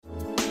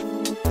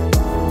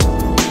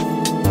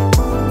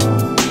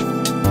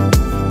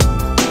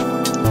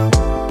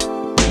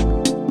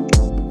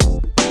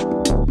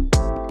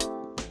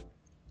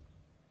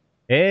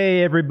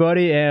Hey,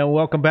 everybody, and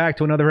welcome back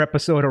to another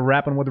episode of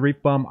Rapping with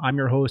Reef Bum. I'm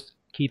your host,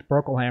 Keith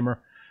Berkelhammer.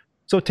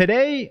 So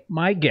today,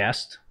 my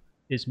guest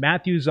is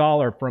Matthew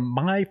Zoller from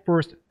My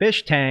First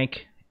Fish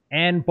Tank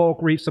and Bulk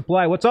Reef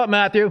Supply. What's up,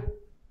 Matthew?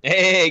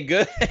 Hey,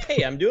 good.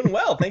 Hey, I'm doing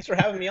well. Thanks for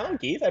having me on,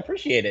 Keith. I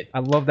appreciate it. I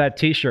love that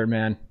T-shirt,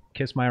 man.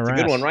 Kiss my It's a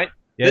ass. good one, right?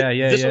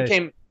 Yeah.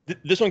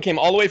 This one came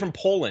all the way from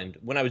Poland.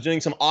 When I was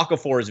doing some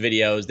Aquaphors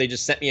videos, they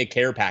just sent me a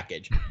care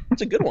package.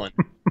 It's a good one.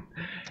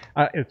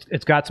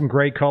 It's got some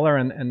great color,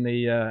 and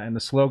the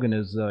slogan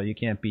is you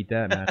can't beat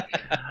that,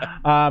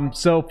 man.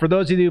 So for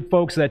those of you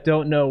folks that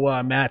don't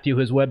know Matthew,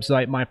 his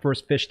website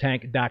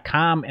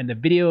myfirstfishtank.com, and the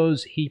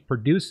videos he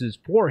produces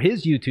for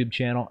his YouTube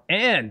channel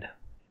and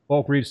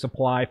Bulk Reef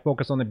Supply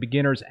focus on the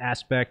beginner's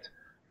aspect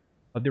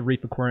of the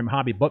reef aquarium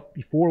hobby. But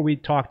before we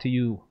talk to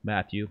you,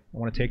 Matthew, I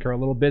want to take care of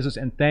a little business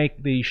and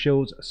thank the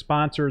show's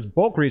sponsors,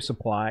 Bulk Reef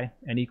Supply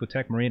and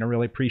Ecotech Marine. I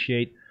really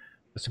appreciate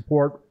the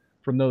support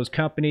from those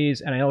companies,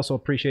 and I also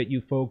appreciate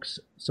you folks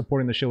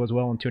supporting the show as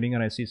well and tuning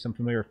in. I see some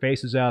familiar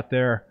faces out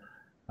there.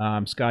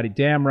 Scotty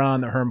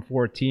Damron, the Herm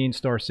 14,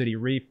 Star City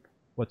Reef.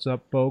 What's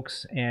up,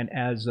 folks? And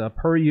as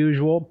per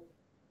usual,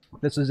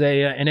 this is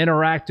an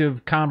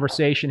interactive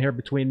conversation here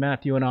between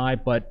Matthew and I,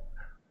 but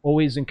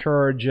always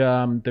encourage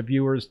the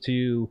viewers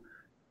to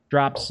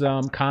drop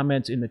some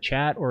comments in the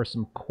chat or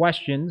some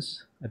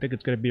questions. I think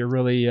it's going to be a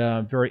really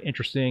very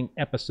interesting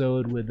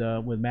episode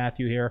with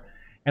Matthew here.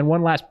 And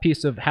one last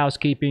piece of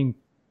housekeeping.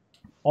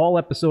 All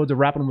episodes of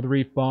Rapping with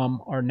Reef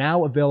Bum are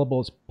now available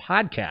as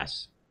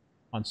podcasts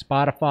on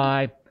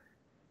Spotify,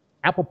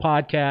 Apple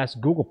Podcasts,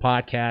 Google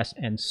Podcasts,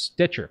 and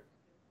Stitcher.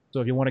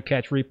 So if you want to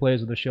catch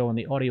replays of the show in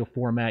the audio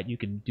format, you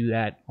can do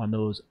that on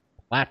those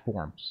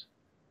platforms.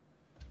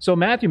 So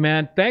Matthew,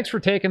 man, thanks for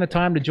taking the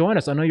time to join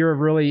us. I know you're a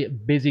really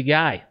busy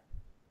guy.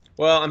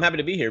 Well, I'm happy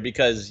to be here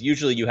because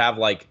usually you have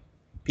like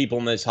people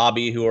in this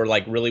hobby who are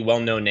like really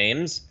well-known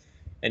names.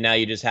 And now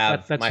you just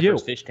have that's My you.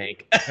 First Fish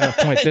Tank.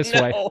 Point this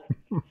way.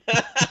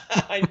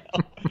 I know.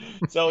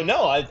 So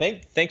no,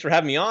 thanks for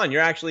having me on.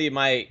 You're actually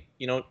my,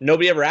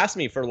 nobody ever asked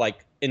me for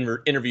like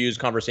interviews,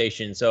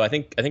 conversations. So I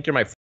think you're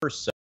my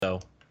first. So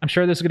I'm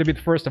sure this is going to be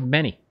the first of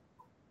many.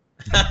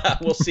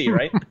 We'll see,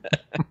 right?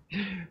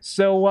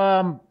 So,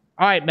 all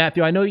right,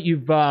 Matthew. I know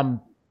you've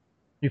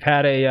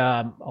had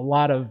a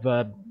lot of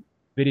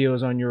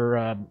videos on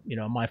your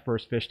My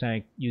First Fish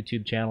Tank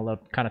YouTube channel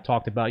that kind of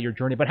talked about your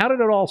journey. But how did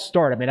it all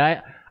start? I mean,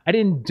 I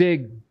didn't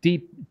dig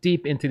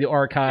deep into the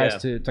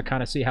archives to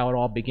kind of see how it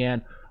all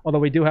began. Although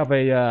we do have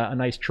a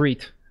nice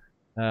treat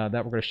that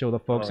we're going to show the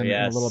folks in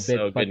a little bit.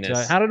 Oh, but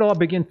how did it all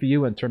begin for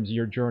you in terms of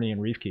your journey in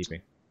reef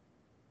keeping?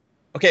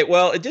 Okay,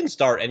 well, it didn't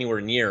start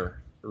anywhere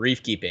near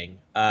reef keeping.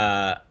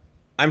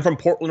 I'm from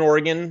Portland,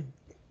 Oregon,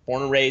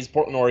 born and raised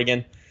Portland,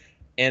 Oregon.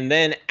 And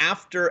then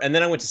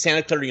I went to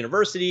Santa Clara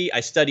University. I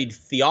studied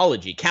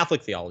theology,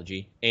 Catholic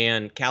theology,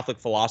 and Catholic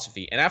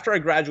philosophy. And after I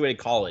graduated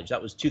college,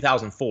 that was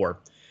 2004,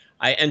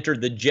 I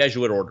entered the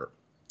Jesuit order.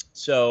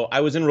 So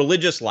I was in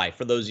religious life.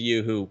 For those of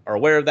you who are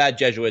aware of that,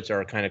 Jesuits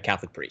are a kind of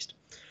Catholic priest.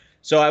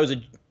 So I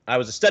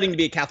was studying to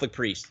be a Catholic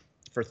priest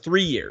for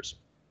 3 years,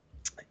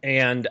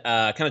 and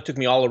kind of took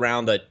me all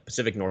around the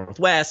Pacific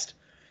Northwest.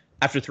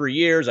 After 3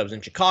 years, I was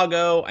in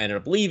Chicago. I ended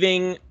up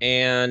leaving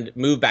and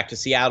moved back to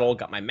Seattle,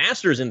 got my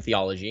master's in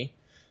theology.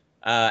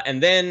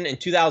 And then in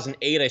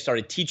 2008, I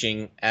started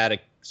teaching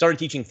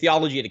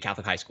theology at a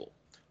Catholic high school.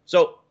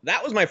 So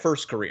that was my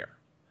first career.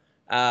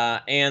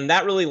 And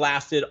that really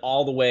lasted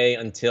all the way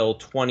until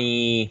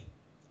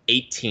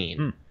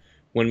 2018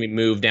 when we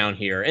moved down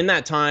here. In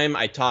that time,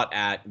 I taught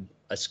at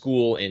a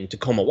school in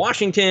Tacoma,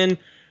 Washington.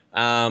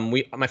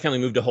 My family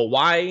moved to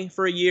Hawaii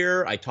for a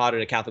year. I taught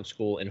at a Catholic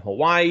school in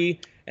Hawaii.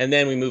 And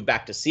then we moved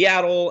back to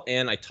Seattle,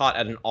 and I taught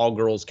at an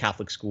all-girls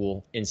Catholic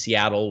school in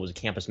Seattle, was a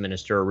campus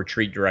minister, a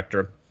retreat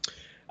director.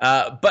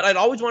 But I'd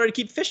always wanted to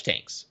keep fish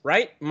tanks,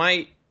 right?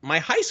 My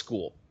high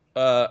school,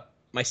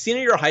 my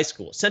senior year of high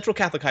school, Central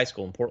Catholic High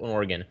School in Portland,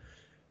 Oregon,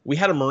 we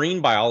had a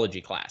marine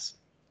biology class,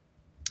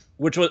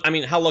 which was, I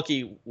mean, how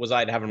lucky was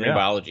I to have a marine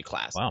biology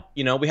class? Wow.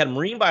 We had a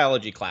marine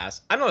biology class.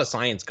 I'm not a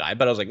science guy,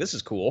 but I was like, this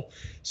is cool.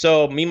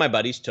 So me and my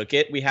buddies took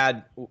it. We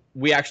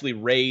actually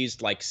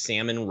raised like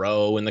salmon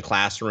roe in the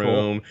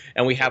classroom,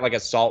 and we had like a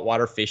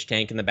saltwater fish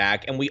tank in the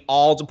back. And we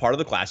all, as a part of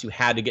the class, you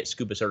had to get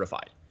scuba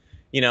certified.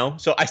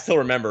 So I still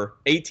remember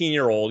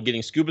 18-year-old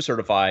getting scuba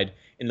certified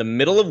in the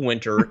middle of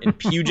winter in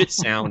Puget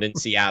Sound in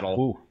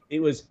Seattle. Ooh. It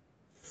was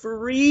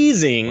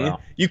freezing. Wow.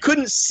 You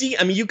couldn't see.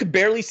 I mean, you could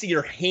barely see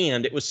your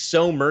hand. It was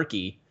so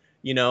murky,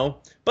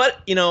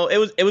 But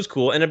it was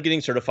cool. Ended up getting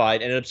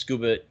certified. Ended up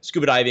scuba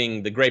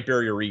diving the Great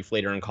Barrier Reef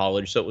later in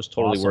college, so it was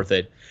totally worth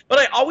it. But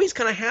I always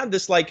kind of had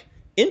this like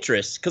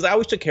interest because I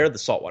always took care of the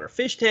saltwater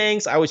fish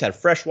tanks. I always had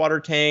freshwater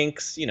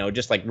tanks.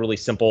 Just like really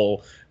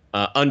simple.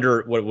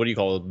 Under what do you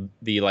call it?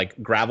 The like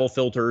gravel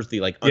filters, the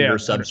like under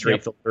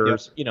substrate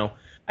filters. Yep.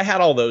 I had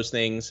all those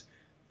things,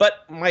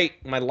 but my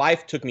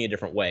life took me a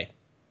different way.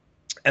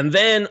 And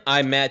then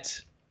I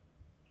met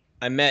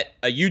a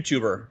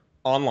YouTuber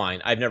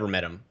online. I've never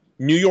met him.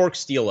 New York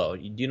Stilo.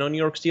 Do you know New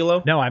York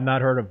Stilo? No, I've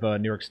not heard of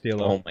New York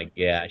Stilo. Oh my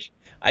gosh.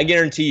 I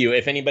guarantee you,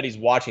 if anybody's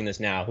watching this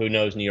now who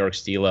knows New York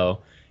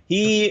Stilo,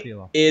 he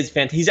is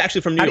fantastic. He's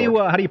actually from New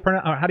York. How do you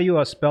pronounce? How do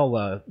you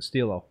spell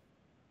Stilo?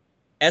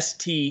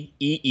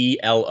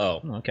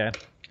 Steelo. Okay,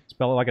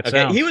 spell it like it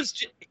sounds. He was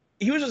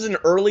just an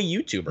early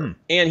YouTuber,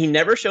 and he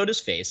never showed his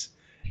face.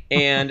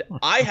 And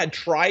I had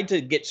tried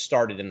to get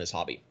started in this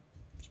hobby,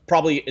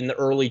 probably in the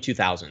early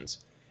 2000s,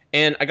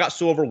 and I got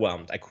so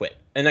overwhelmed, I quit.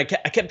 And I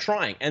kept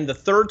trying. And the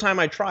third time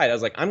I tried, I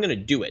was like, I'm going to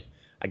do it.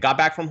 I got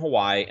back from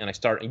Hawaii, and I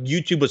started.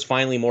 YouTube was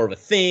finally more of a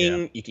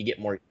thing. Yeah. You could get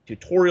more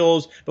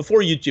tutorials. Before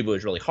YouTube, it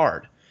was really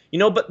hard,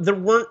 but there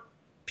weren't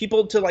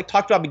people to like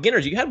talk about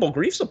beginners. You had Bulk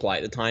Reef Supply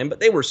at the time, but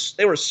they were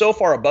so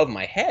far above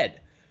my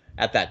head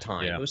at that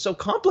time. Yeah. It was so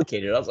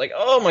complicated. I was like,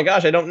 oh my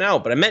gosh, I don't know.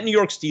 But I met New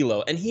York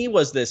Stilo, and he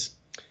was this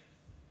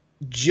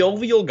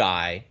jovial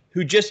guy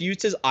who just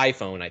used his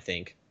iPhone, I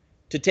think,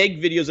 to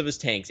take videos of his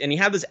tanks. And he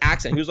had this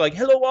accent. He was like,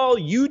 hello, all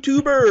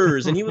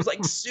YouTubers. And he was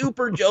like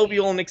super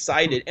jovial and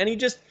excited. And he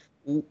just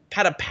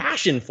had a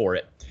passion for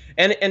it.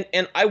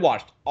 And I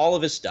watched all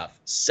of his stuff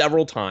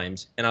several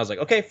times. And I was like,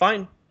 okay,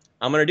 fine.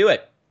 I'm going to do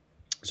it.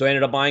 So I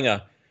ended up buying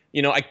I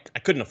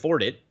couldn't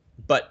afford it,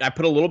 but I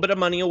put a little bit of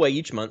money away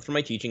each month for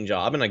my teaching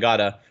job. And I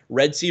got a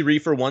Red Sea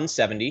Reefer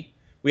 170.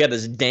 We had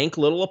this dank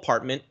little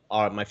apartment,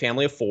 my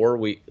family of four,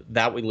 we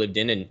lived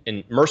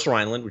in Mercer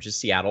Island, which is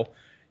Seattle.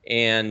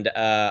 And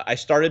I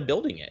started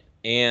building it.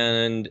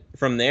 And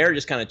from there, it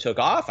just kind of took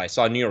off. I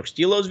saw New York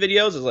Stilo's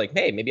videos. I was like,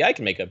 hey, maybe I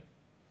can make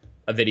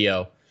a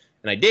video.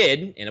 And I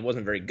did, and it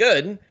wasn't very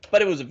good,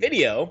 but it was a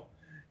video.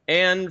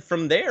 And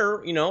from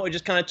there, it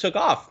just kind of took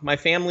off. My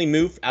family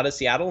moved out of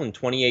Seattle in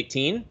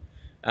 2018.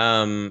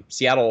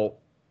 Seattle,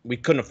 we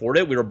couldn't afford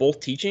it. We were both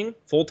teaching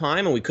full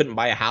time, and we couldn't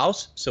buy a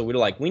house. So we were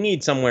like, we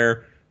need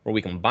somewhere where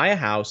we can buy a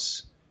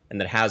house and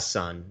that has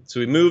sun.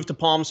 So we moved to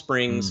Palm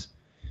Springs.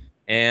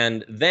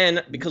 And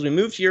then because we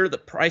moved here, the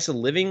cost of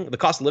living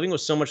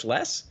was so much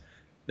less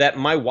that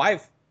my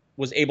wife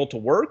was able to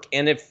work.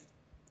 And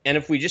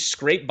if we just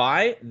scraped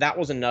by, that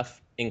was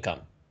enough income.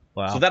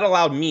 Wow. So that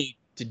allowed me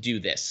to do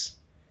this.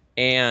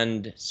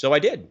 And so I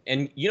did.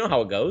 And you know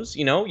how it goes.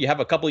 You have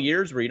a couple of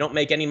years where you don't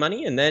make any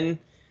money, and then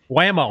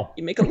whammo,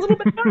 you make a little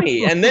bit of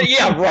money. And then,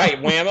 yeah, right,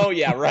 whammo,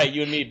 yeah, right,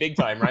 you and me, big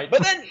time, right?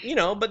 But then,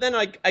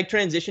 I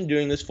transitioned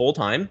doing this full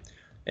time,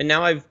 and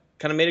now I've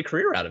kind of made a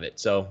career out of it.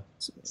 So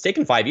it's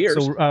taken 5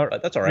 years,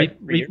 but that's all right.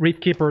 Reef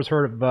Keeper's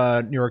heard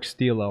of New York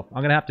Stilo.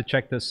 I'm gonna have to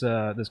check this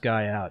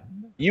guy out.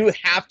 You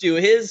have to.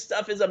 His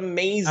stuff is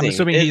amazing. I'm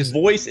assuming his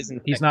voice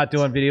isn't. He's not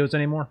doing videos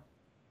anymore.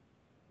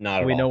 Not at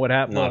all. Do we know what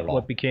happened?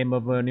 What became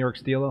of New York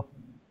Stilo?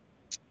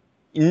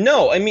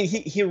 No, I mean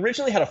he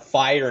originally had a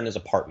fire in his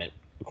apartment,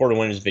 according to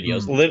one of his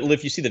videos.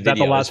 If you see the video, is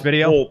that the last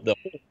video?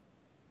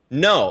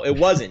 No, it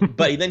wasn't.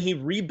 But then he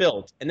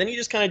rebuilt, and then he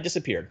just kind of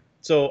disappeared.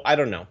 So I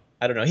don't know.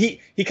 He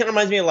kind of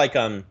reminds me of like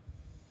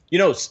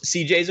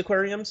CJ's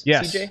aquariums.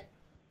 Yes. CJ.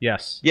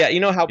 Yes. Yeah,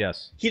 you know how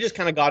he just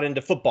kind of got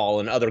into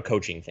football and other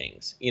coaching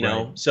things.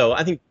 Right. So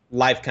I think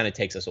life kind of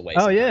takes us away.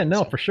 Oh yeah,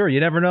 no, for sure. You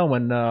never know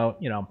when the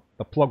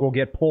plug will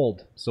get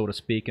pulled, so to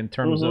speak, in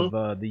terms of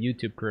the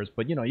YouTube careers.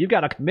 But you've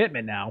got a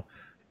commitment now,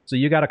 so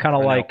you got to kind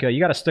of you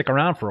got to stick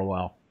around for a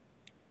while.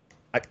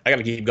 I got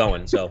to keep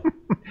going. So,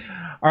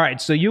 all right.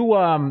 So you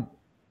I'm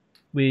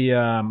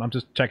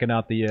just checking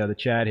out the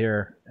chat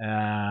here.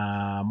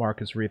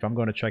 Marcus Reef. I'm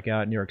going to check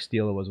out New York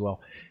Stilo as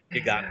well. You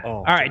got it. Oh,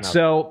 all right.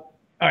 So,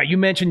 all right. You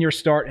mentioned your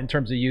start in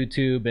terms of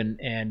YouTube,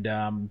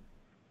 and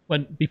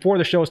before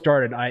the show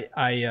started,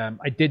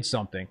 I did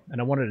something, and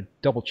I wanted to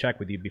double check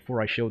with you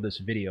before I showed this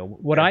video.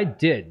 What I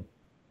did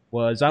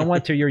was I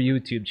went to your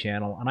YouTube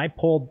channel and I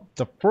pulled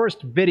the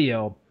first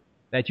video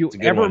that you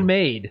ever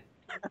made.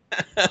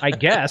 I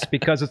guess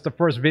because it's the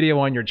first video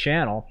on your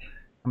channel.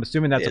 I'm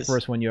assuming that's the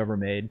first one you ever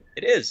made.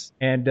 It is.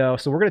 And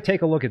so we're going to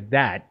take a look at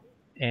that,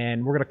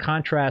 and we're going to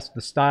contrast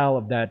the style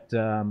of that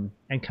and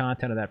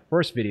content of that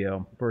first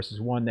video versus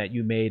one that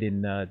you made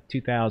in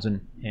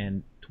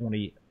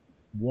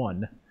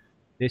 2021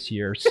 this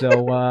year.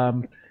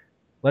 So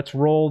let's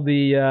roll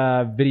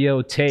the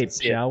video tape,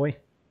 shall we?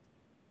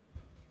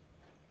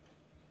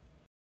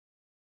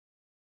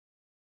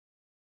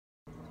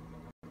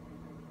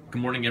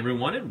 Good morning,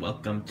 everyone, and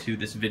welcome to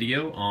this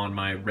video on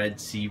my Red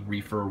Sea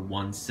Reefer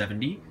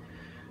 170.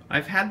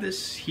 I've had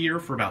this here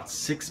for about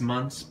 6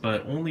 months,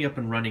 but only up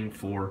and running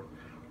for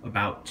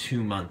about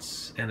 2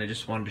 months, and I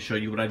just wanted to show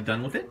you what I've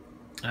done with it.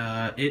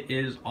 It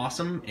is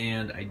awesome,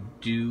 and I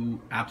do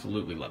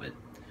absolutely love it.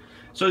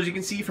 So as you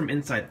can see from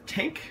inside the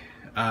tank,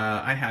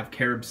 I have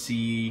Carib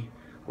Sea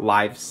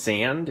live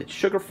sand. It's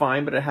sugar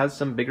fine, but it has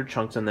some bigger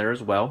chunks in there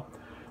as well.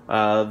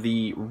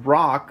 The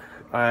rock,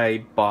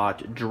 I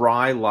bought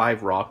dry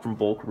live rock from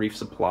Bulk Reef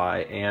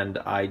Supply, and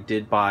I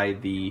did buy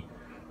the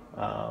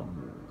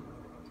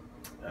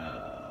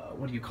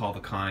what do you call the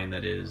kind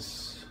that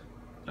is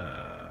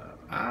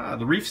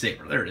the Reef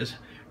Saver. There it is,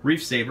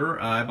 Reef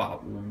Saver. I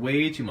bought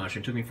way too much.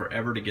 It took me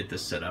forever to get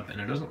this set up, and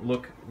it doesn't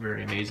look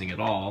very amazing at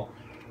all,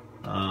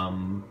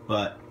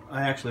 but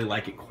I actually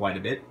like it quite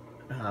a bit.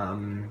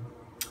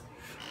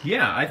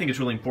 Yeah, I think it's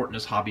really important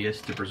as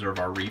hobbyists to preserve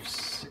our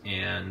reefs,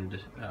 and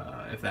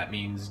if that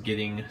means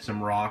getting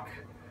some rock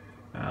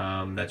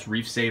that's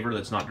reef saver,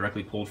 that's not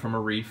directly pulled from a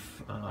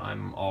reef,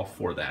 I'm all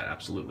for that,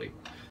 absolutely.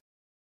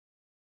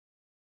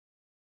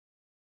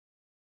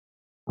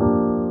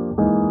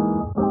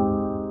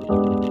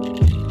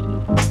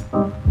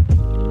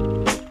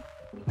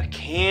 I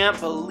can't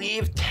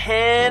believe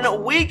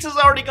 10 weeks has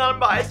already gone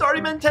by. It's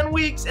already been 10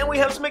 weeks, and we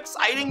have some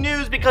exciting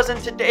news because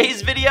in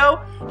today's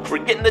video,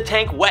 we're getting the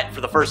tank wet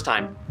for the first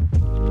time.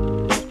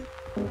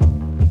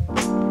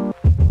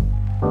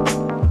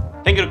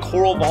 Thank you to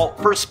Coral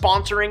Vault for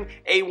sponsoring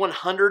a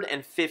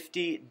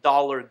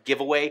 $150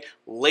 giveaway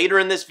later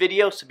in this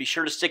video, so be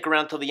sure to stick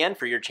around till the end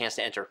for your chance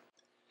to enter.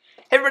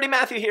 Hey everybody,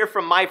 Matthew here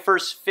from My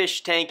First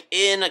Fish Tank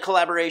in a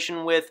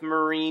collaboration with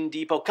Marine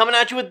Depot, coming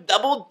at you with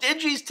double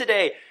digis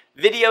today.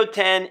 Video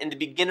 10 in the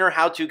beginner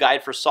how-to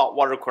guide for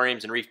saltwater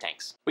aquariums and reef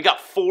tanks. We got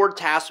 4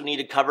 tasks we need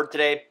to cover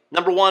today.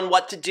 Number 1,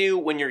 what to do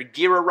when your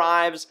gear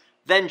arrives,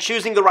 then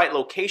choosing the right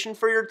location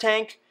for your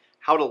tank,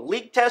 how to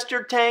leak test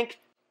your tank,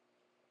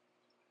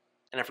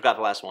 and I forgot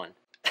the last one,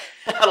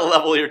 how to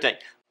level your tank.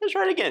 Let's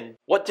try it again.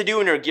 What to do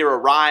when your gear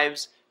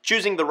arrives,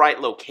 choosing the right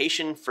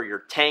location for your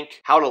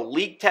tank, how to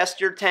leak test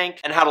your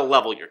tank, and how to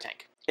level your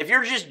tank. If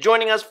you're just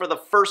joining us for the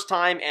first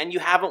time and you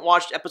haven't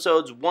watched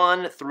episodes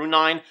 1 through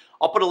 9,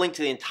 I'll put a link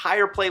to the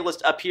entire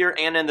playlist up here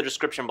and in the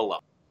description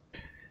below.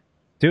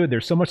 Dude,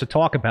 there's so much to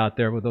talk about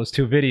there with those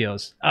 2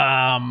 videos.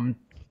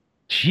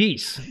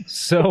 Jeez.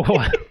 So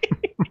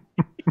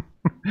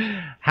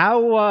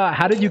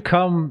how did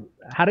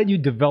you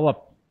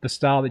develop the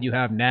style that you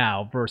have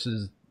now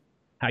versus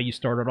how you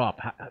started off?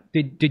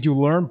 Did you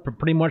learn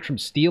pretty much from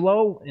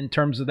Stilo in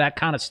terms of that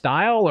kind of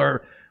style,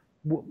 or?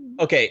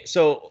 Okay,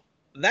 so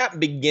that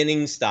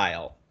beginning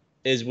style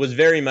was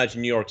very much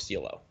New York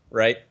Stilo,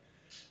 right?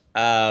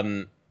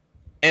 And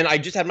I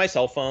just had my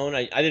cell phone.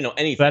 I didn't know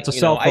anything. That's a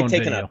cell phone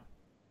video.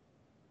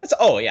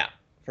 Oh yeah,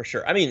 for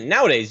sure. I mean,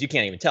 nowadays you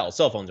can't even tell.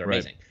 Cell phones are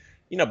amazing.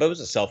 Right. But it was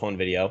a cell phone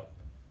video.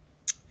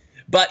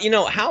 But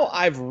how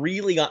I've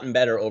really gotten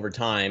better over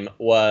time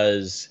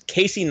was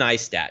Casey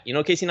Neistat. You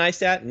know Casey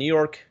Neistat, New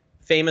York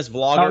famous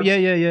vlogger. Oh yeah.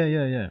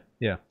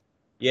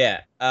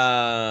 Yeah.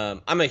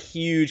 I'm a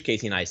huge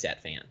Casey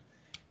Neistat fan,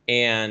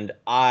 and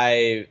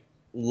I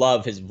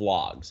love his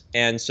vlogs.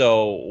 And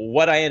so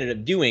what I ended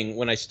up doing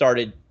when I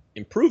started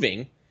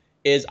improving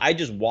is I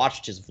just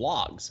watched his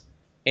vlogs,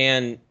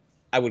 and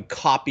I would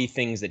copy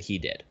things that he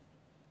did.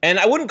 And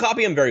I wouldn't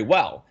copy him very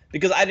well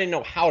because I didn't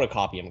know how to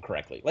copy him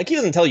correctly. Like, he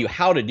doesn't tell you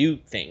how to do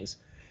things,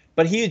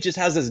 but he just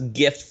has this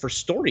gift for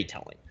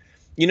storytelling.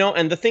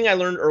 And the thing I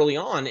learned early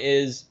on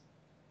is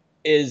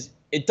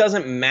it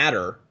doesn't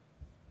matter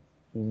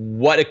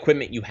what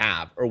equipment you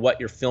have or what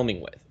you're filming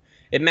with.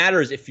 It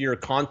matters if your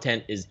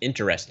content is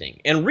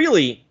interesting. And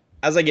really,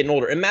 as I get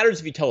older, it matters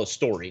if you tell a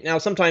story. Now,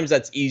 sometimes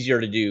that's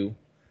easier to do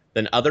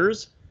than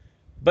others,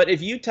 but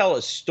if you tell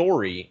a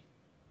story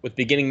with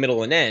beginning,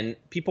 middle, and end,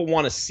 people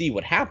want to see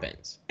what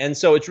happens. And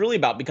so it's really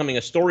about becoming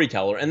a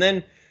storyteller. And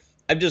then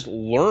I've just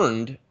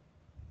learned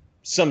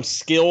some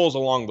skills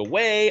along the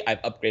way.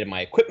 I've upgraded my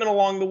equipment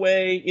along the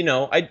way.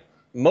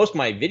 Most of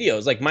my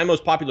videos, like my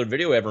most popular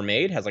video I ever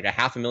made has like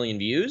 500,000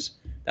 views.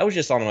 That was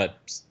just on a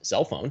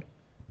cell phone.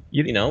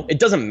 It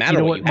doesn't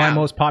matter what you have. My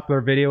most popular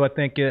video, I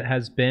think it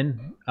has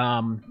been.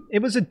 It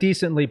was a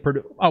decently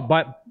produced. Oh,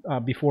 but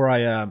before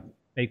I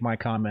make my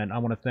comment, I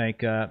want to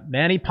thank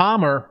Manny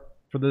Palmer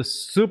for the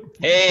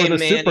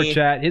super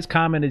chat. His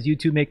comment is, "You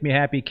two make me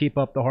happy. Keep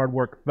up the hard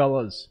work,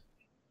 fellas."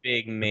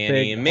 Big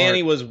Manny. And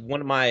Manny was one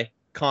of my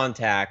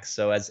contacts,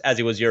 so as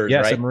he was yours,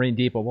 yes, right? At Marine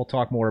Depot. We'll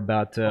talk more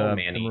about the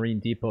Marine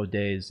Depot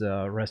days.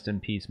 Rest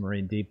in peace,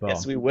 Marine Depot.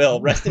 Yes, we will.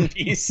 Rest in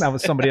peace. That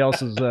was somebody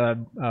else's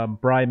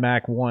Bry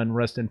Mac 1.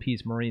 Rest in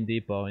peace, Marine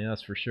Depot. Yeah,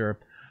 that's for sure.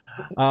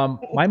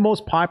 My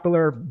most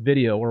popular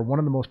video, or one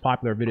of the most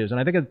popular videos, and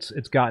I think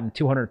it's gotten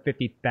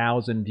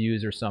 250,000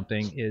 views or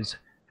something, is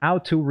how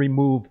to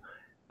remove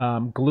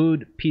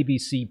glued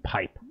PVC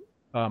pipe.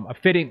 A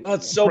fitting. Oh,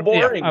 it's so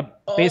boring.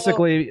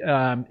 Basically,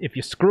 if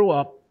you screw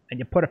up and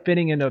you put a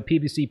fitting into a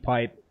PVC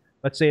pipe,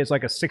 let's say it's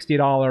like a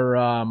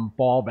 $60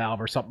 ball valve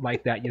or something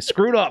like that. You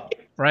screwed up,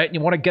 right? And you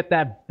want to get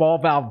that ball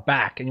valve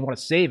back and you want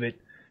to save it.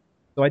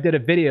 So I did a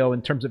video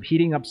in terms of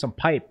heating up some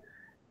pipe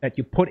that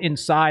you put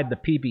inside the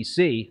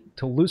PVC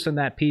to loosen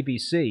that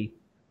PVC,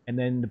 and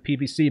then the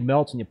PVC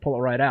melts and you pull it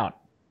right out.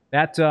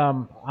 That's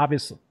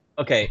obviously.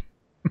 Okay.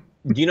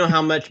 Do you know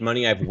how much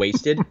money I've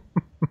wasted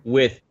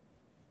with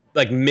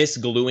like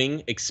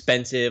misgluing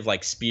expensive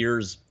like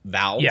Spears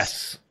valves?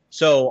 Yes.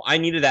 So I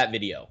needed that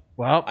video.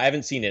 Well, I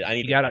haven't seen it. I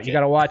need you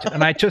gotta watch it.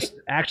 And I just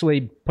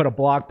actually put a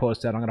blog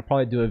post out. I'm gonna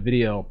probably do a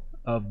video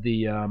of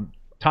the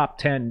top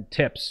 10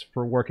 tips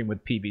for working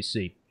with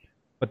PVC.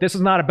 But this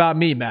is not about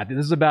me, Matt.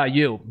 This is about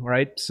you,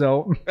 right?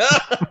 So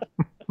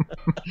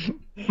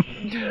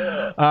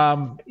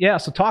yeah.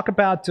 So talk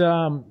about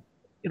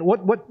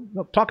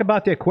talk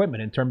about the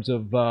equipment in terms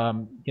of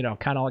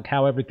kind of like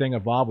how everything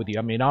evolved with you.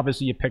 I mean,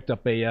 obviously you picked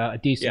up a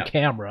decent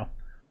camera,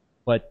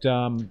 but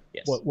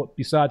yes. what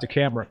besides a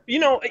camera?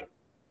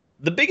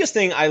 The biggest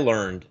thing I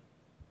learned.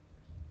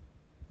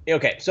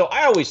 Okay, so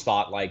I always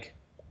thought like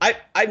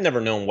I've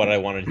never known what I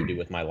wanted to do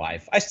with my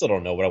life. I still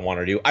don't know what I want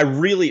to do.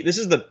 This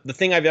is the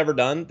thing I've ever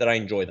done that I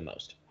enjoy the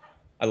most.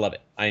 I love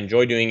it. I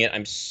enjoy doing it.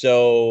 I'm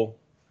so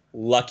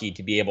lucky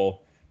to be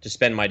able to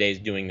spend my days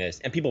doing this,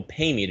 and people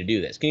pay me to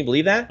do this. Can you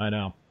believe that? I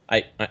know.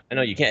 I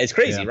know you can't. It's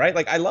crazy, right?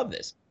 Like I love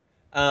this.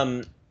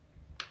 So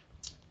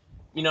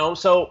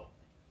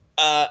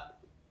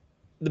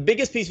the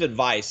biggest piece of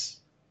advice,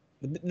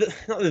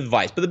 not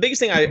advice, but the biggest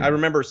thing I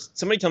remember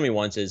somebody told me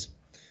once is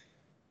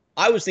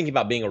I was thinking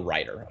about being a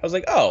writer. I was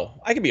like, oh,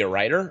 I could be a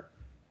writer.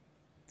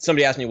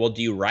 Somebody asked me, well,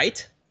 do you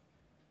write?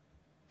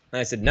 And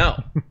I said,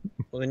 no.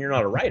 Well, then you're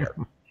not a writer.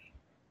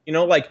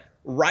 Like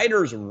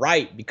writers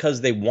write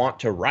because they want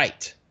to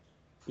write.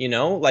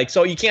 Like,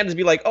 so you can't just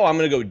be like, oh, I'm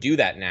going to go do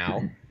that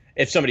now.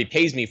 If somebody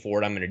pays me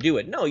for it, I'm going to do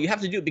it. No, you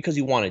have to do it because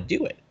you want to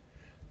do it.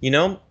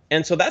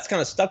 And so that's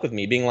kind of stuck with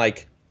me being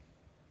like,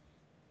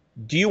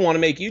 do you want to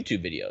make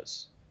YouTube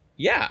videos?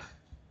 Yeah,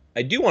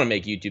 I do want to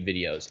make YouTube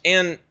videos.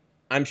 And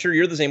I'm sure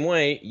you're the same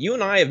way. You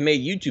and I have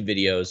made YouTube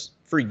videos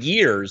for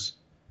years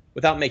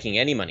without making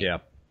any money. Yeah.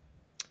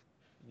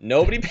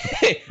 Nobody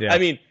paid. Yeah. I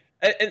mean,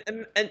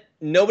 and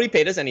nobody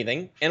paid us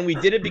anything. And we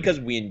did it because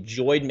we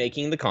enjoyed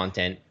making the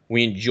content.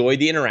 We enjoyed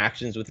the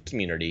interactions with the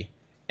community,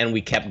 and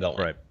we kept going.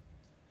 Right.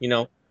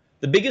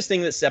 The biggest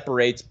thing that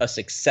separates a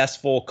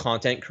successful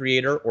content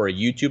creator or a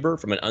YouTuber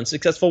from an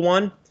unsuccessful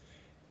one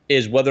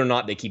is whether or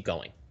not they keep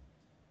going.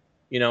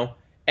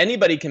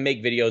 Anybody can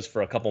make videos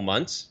for a couple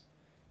months,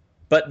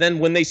 but then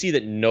when they see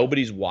that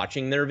nobody's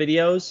watching their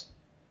videos,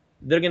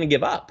 they're going to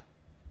give up.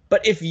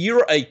 But if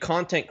you're a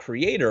content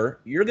creator,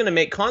 you're going to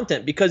make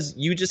content because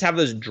you just have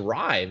this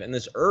drive and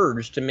this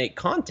urge to make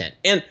content.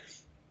 And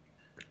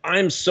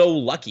I'm so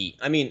lucky.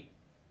 I mean,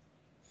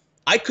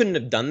 I couldn't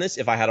have done this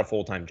if I had a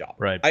full-time job.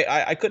 Right.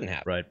 I couldn't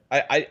have. Right.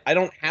 I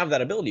don't have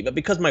that ability. But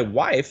because my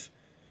wife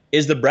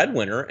is the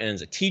breadwinner and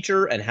is a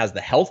teacher and has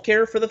the health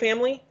care for the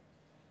family,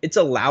 it's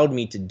allowed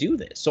me to do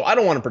this. So I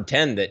don't want to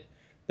pretend that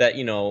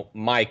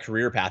my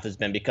career path has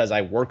been because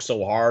I worked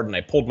so hard and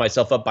I pulled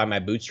myself up by my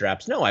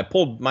bootstraps. No, I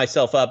pulled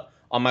myself up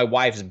on my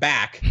wife's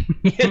back,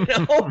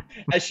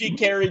 as she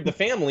carried the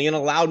family and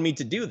allowed me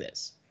to do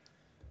this.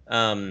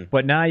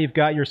 But now you've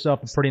got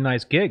yourself a pretty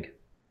nice gig.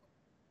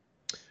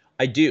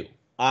 I do.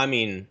 I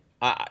mean,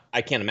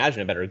 I can't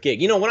imagine a better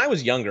gig. When I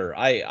was younger,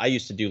 I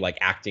used to do like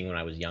acting when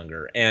I was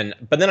younger,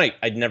 but then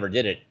I never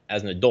did it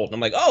as an adult. And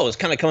I'm like, oh, it's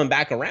kind of coming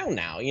back around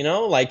now,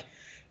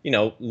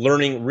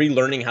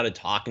 relearning how to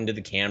talk into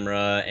the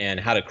camera and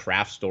how to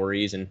craft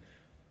stories. And,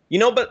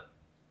 but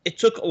it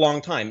took a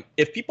long time.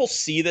 If people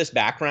see this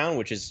background,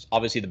 which is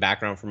obviously the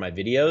background for my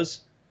videos,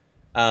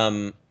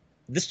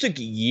 this took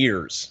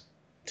years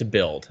to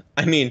build.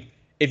 I mean,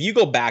 if you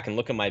go back and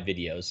look at my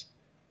videos,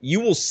 you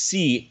will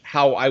see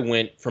how I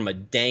went from a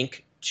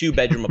dank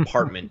 2-bedroom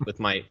apartment with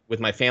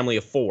my family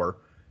of 4,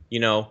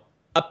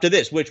 up to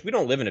this, which we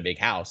don't live in a big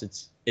house.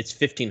 It's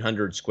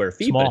 1,500 square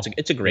feet, Small. but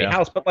it's a great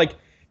house. But like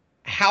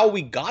how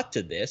we got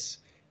to this,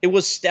 it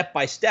was step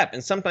by step.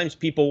 And sometimes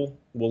people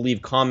will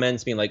leave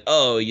comments being like,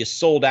 oh, you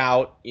sold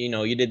out,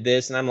 you did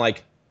this. And I'm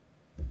like,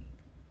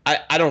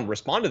 I don't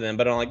respond to them,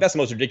 but I'm like, that's the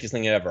most ridiculous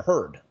thing I've ever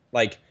heard.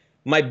 Like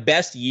my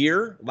best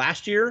year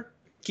last year,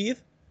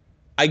 Keith,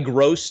 I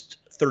grossed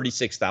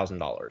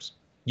 $36,000.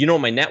 You know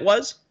what my net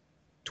was?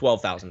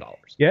 $12,000.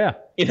 Yeah.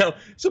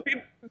 So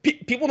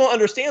people don't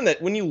understand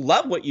that when you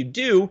love what you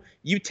do,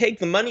 you take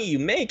the money you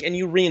make and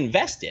you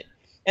reinvest it.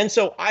 And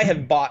so I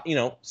have bought,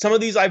 some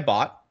of these I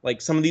bought,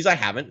 like some of these I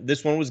haven't.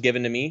 This one was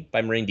given to me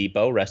by Marine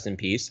Depot, rest in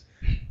peace.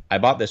 I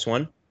bought this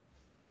one.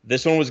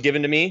 This one was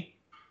given to me,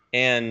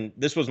 and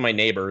this was my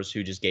neighbors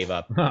who just gave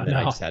up. And then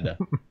I just had to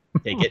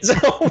take it. So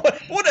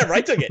whatever,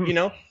 I took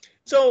it,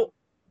 So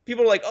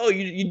people are like, oh,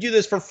 you do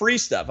this for free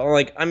stuff. I'm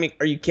like, I mean,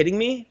 are you kidding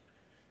me?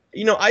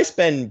 I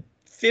spend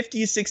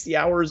 50, 60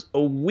 hours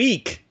a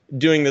week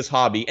doing this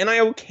hobby, and I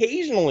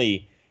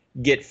occasionally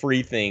get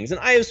free things. And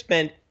I have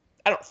spent,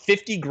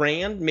 50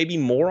 grand, maybe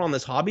more on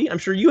this hobby. I'm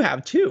sure you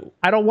have too.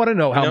 I don't want to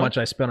know how much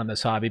I spent on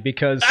this hobby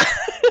because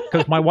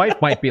my wife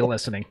might be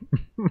listening.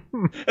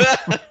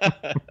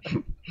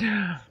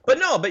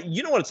 But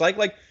you know what it's like?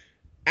 Like,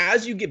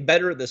 as you get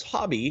better at this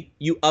hobby,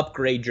 you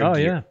upgrade your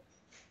gear.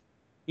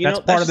 Yeah.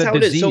 That's part of the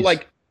disease. So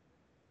like,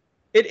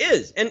 it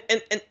is. And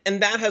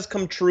that has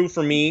come true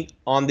for me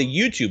on the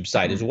YouTube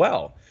side as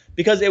well.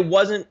 Because it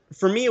wasn't,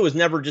 for me, it was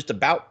never just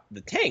about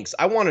the tanks.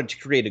 I wanted to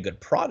create a good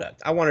product.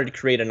 I wanted to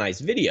create a nice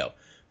video.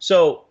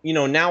 So,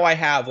 now I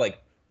have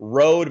like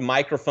Rode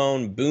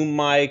microphone, boom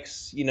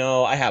mics,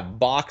 I have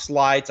box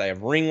lights, I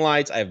have ring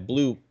lights, I have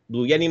Blue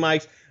Yeti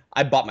mics.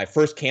 I bought my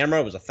first camera.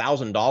 It was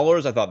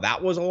 $1,000. I thought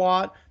that was a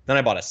lot. Then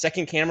I bought a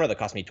second camera that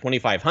cost me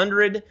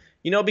 $2,500,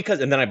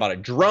 and then I bought a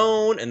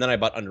drone, and then I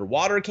bought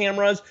underwater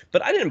cameras.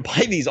 But I didn't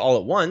buy these all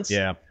at once.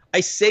 Yeah.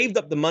 I saved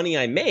up the money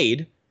I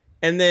made,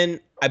 and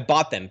then I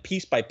bought them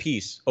piece by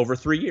piece over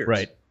 3 years.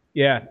 Right.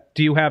 Yeah.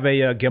 Do you have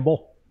a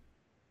gimbal?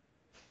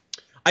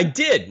 I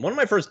did. One of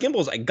my first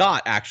gimbals I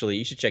got, actually.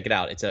 You should check it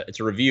out. It's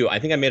a review. I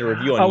think I made a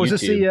review on YouTube. Oh, was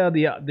this the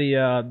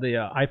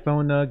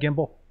iPhone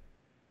gimbal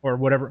or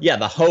whatever? Yeah,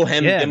 the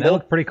Hohem yeah, gimbal. That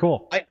looked pretty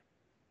cool. Do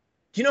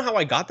you know how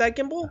I got that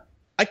gimbal?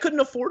 I couldn't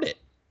afford it.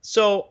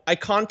 So I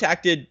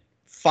contacted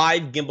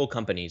 5 gimbal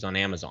companies on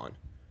Amazon.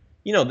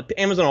 You know,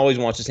 Amazon always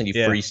wants to send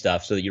you free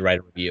stuff so that you write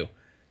a review.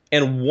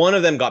 And one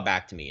of them got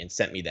back to me and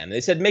sent me them.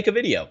 They said, make a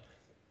video.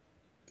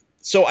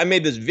 So I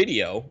made this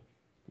video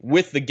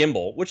with the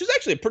gimbal, which is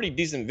actually a pretty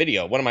decent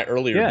video, one of my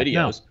earlier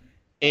videos.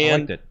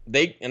 And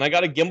I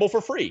got a gimbal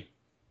for free.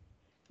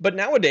 But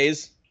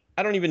nowadays,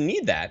 I don't even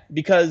need that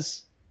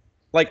because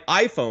like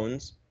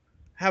iPhones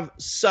have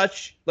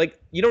such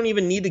you don't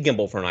even need the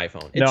gimbal for an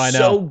iPhone. It's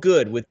so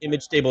good with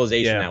image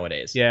stabilization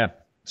nowadays. Yeah.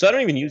 So I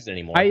don't even use it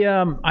anymore.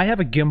 I have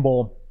a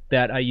gimbal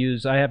that I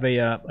use. I have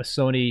a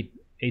Sony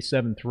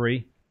A7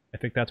 III. I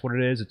think that's what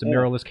it is. It's a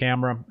mirrorless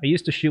camera. I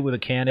used to shoot with a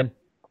Canon.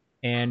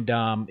 And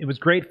it was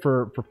great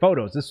for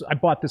photos. I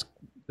bought this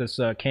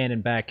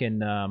Canon back in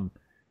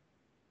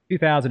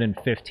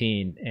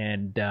 2015,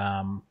 and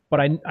but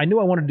I knew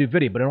I wanted to do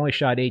video, but it only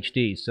shot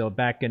HD. So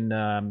back in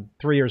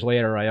 3 years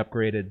later, I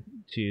upgraded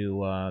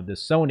to the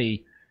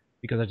Sony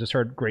because I just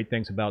heard great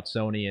things about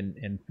Sony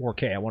and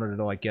 4K. I wanted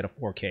to get a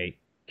 4K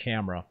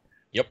camera.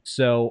 Yep.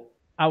 So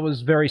I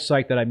was very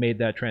psyched that I made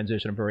that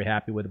transition. I'm very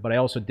happy with it. But I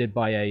also did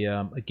buy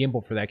a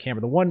gimbal for that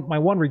camera. My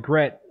one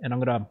regret, and I'm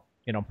gonna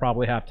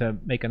probably have to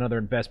make another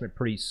investment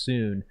pretty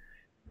soon,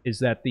 is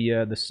that the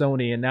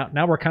Sony, and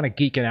now we're kind of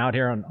geeking out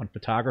here on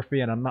photography,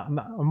 and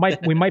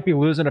we might be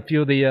losing a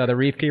few of the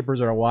reef keepers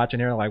that are watching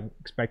here, like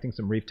expecting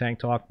some reef tank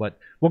talk, but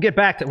we're getting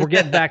back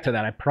to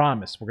that. I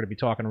promise we're going to be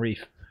talking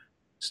reef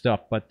stuff.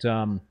 But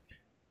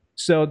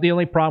so the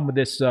only problem with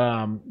this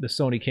the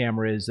Sony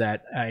camera is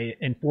that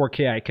in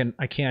 4K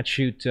I can't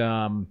shoot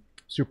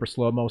super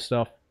slow-mo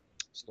stuff.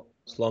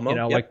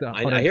 Slow-mo, like the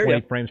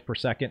 120 frames per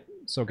second.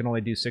 So it can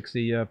only do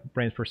 60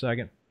 frames per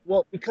second.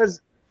 Well,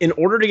 because in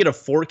order to get a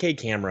 4K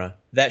camera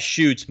that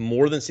shoots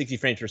more than 60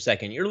 frames per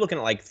second, you're looking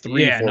at like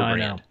 $4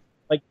 grand.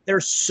 Like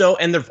they're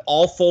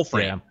all full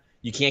frame. Yeah.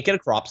 You can't get a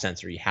crop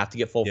sensor. You have to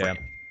get full frame.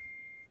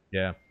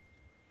 Yeah.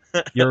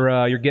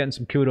 You're getting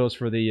some kudos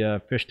for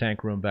the fish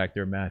tank room back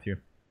there, Matthew.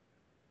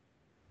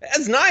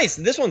 That's nice.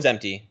 This one's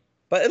empty,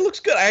 but it looks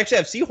good. I actually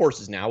have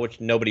seahorses now,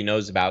 which nobody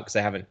knows about because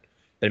I haven't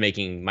been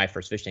making my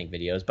first fish tank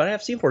videos, but I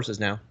have seahorses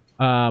now.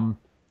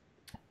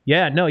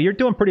 Yeah, no, you're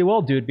doing pretty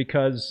well, dude,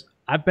 because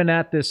I've been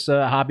at this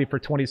hobby for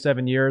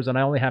 27 years, and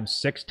I only have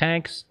 6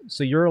 tanks.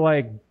 So you're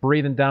like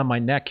breathing down my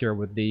neck here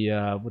with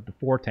the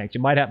 4 tanks. You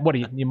might have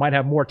you might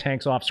have more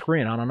tanks off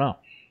screen. I don't know.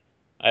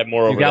 I have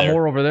more over there. You got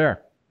more over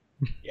there.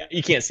 Yeah,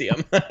 you can't see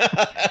them.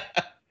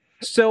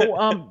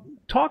 So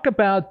talk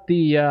about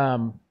the.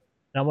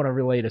 I want to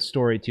relate a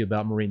story to you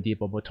about Marine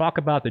Depot, but talk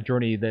about the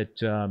journey that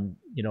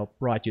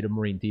brought you to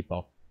Marine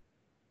Depot.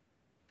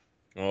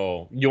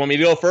 Oh, you want me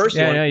to go first?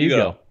 Yeah, you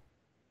go.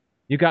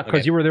 You got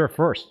because you were there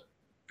first.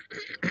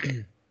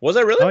 Was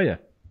I really? Oh yeah.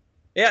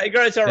 Yeah,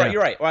 it's all right. Yeah.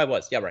 You're right. Well, I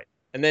was. Yeah, right.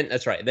 And then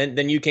that's right.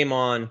 Then you came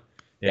on.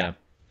 Yeah.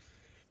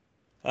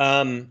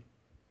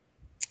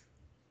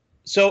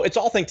 So it's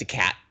all thanks to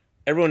Kat.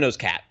 Everyone knows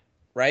Kat,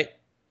 right?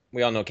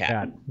 We all know Kat.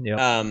 Kat.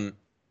 Yeah.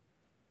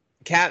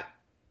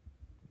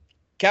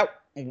 Kat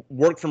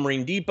worked for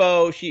Marine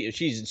Depot.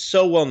 She's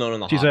so well known in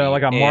the hobby. She's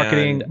like a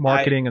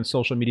marketing and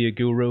social media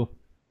guru.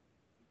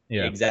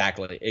 Yeah,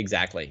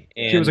 exactly.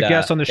 And she was a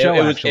guest on the show.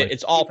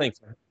 It's all thanks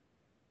to her.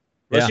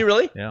 Was she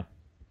really? Yeah.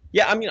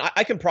 Yeah, I mean,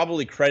 I can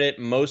probably credit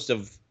most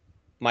of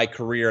my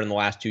career in the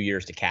last 2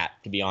 years to Kat,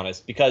 to be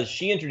honest, because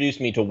she introduced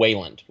me to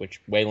Wayland,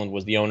 which Wayland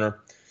was the owner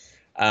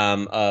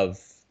of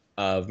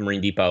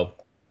Marine Depot,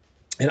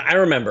 and I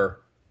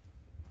remember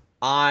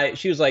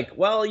she was like,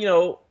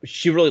 well,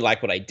 she really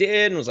liked what I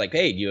did and was like,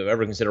 hey, do you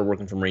ever consider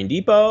working for Marine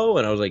Depot?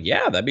 And I was like,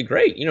 yeah, that'd be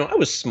great. I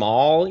was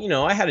small,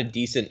 I had a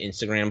decent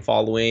Instagram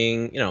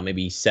following,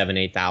 maybe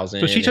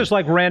 7,000-8,000. So she just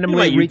like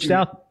randomly reached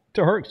out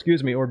to her,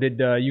 or did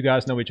you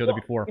guys know each other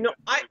before?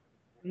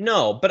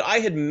 No, but I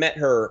had met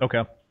her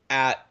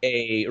at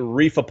a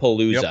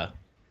Reefapalooza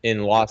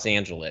in Los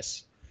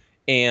Angeles.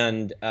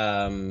 And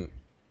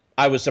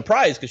I was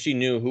surprised because she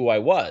knew who I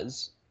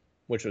was,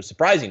 which was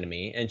surprising to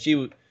me. And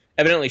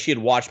evidently she had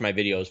watched my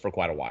videos for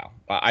quite a while.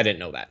 I didn't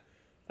know that.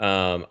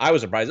 I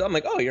was surprised. I'm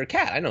like, oh, you're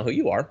Kat. I know who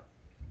you are.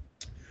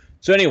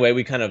 So anyway,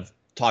 we kind of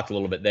talked a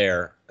little bit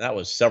there. That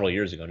was several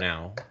years ago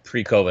now,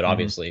 pre-COVID,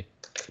 obviously.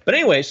 But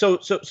anyway, so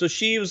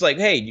she was like,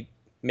 hey, you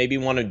maybe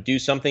want to do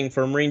something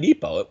for Marine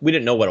Depot. We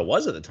didn't know what it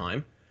was at the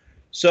time.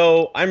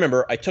 So I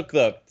remember I took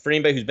for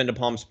anybody who's been to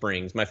Palm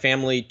Springs, my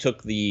family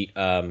took the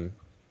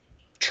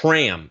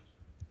tram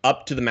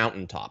up to the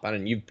mountaintop.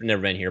 You've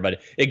never been here, but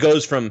it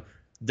goes from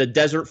the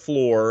desert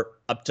floor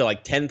up to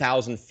like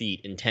 10,000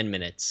 feet in 10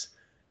 minutes.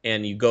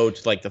 And you go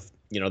to like the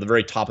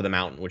very top of the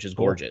mountain, which is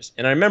gorgeous.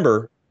 And I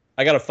remember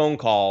I got a phone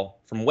call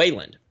from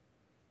Wayland.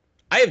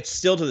 I have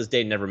still to this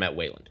day never met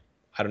Wayland.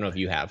 I don't know if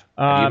you have.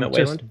 Have you met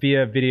Wayland? Just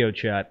via video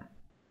chat.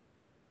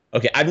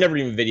 Okay, I've never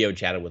even video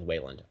chatted with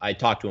Wayland. I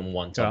talked to him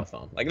once on the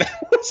phone. Like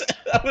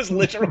that was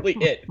literally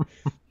it.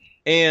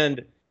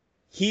 And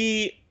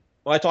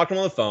I talked to him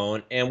on the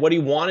phone, and what he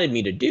wanted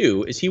me to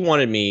do is he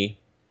wanted me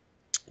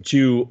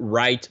to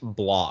write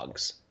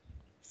blogs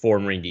for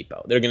Marine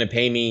Depot. They're going to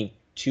pay me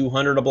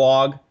 $200 a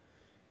blog,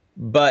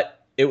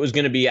 but it was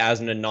going to be as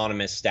an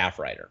anonymous staff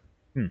writer.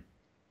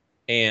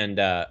 And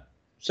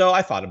so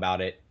I thought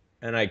about it,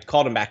 and I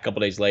called him back a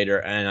couple days later,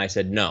 and I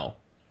said no.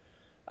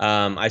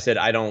 I said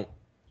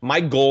my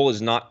goal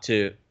is not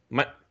to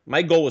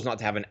my goal was not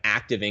to have an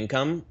active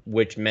income,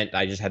 which meant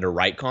I just had to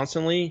write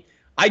constantly.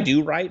 I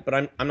do write, but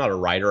I'm not a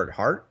writer at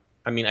heart.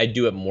 I mean, I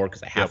do it more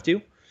because I have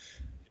to.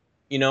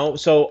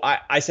 So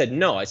I said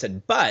no. I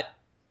said, but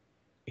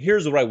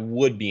here's what I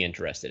would be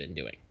interested in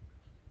doing.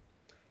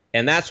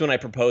 And that's when I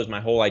proposed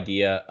my whole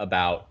idea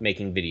about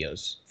making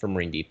videos for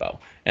Marine Depot.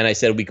 And I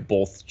said we could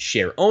both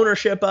share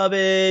ownership of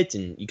it,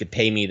 and you could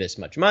pay me this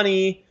much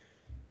money.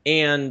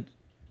 And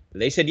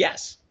they said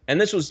yes.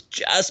 And this was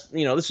just,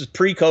 this was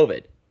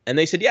pre-COVID. And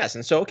they said yes.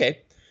 And so, okay.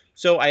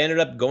 So I ended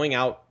up going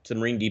out to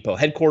Marine Depot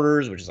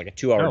headquarters, which is like a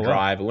 2-hour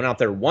drive. I went out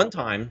there one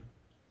time.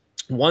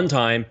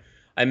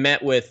 I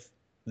met with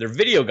their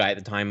video guy at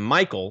the time,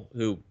 Michael,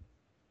 who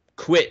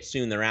quit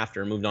soon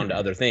thereafter and moved on to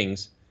other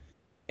things.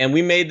 And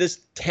we made this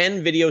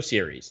 10 video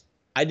series.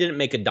 I didn't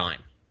make a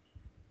dime.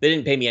 They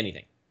didn't pay me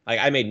anything. Like,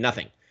 I made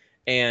nothing.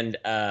 And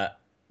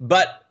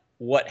but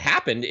what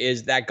happened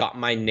is that got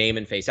my name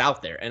and face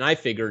out there, and I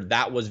figured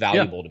that was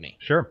valuable to me.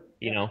 Sure.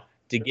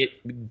 To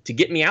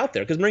get me out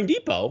there, because Marine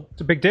Depot,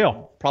 it's a big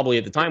deal. Probably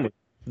at the time was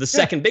the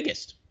second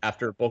biggest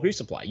after Bulk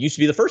Resupply. Used to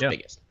be the first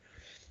biggest.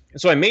 And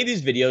so I made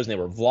these videos, and they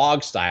were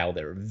vlog style.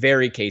 They were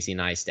very Casey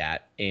Neistat,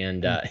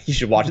 and you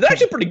should watch it. They're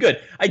actually pretty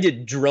good. I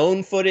did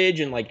drone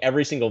footage in like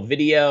every single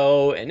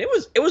video, and it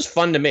was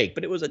fun to make,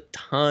 but it was a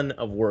ton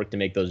of work to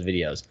make those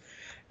videos.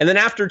 And then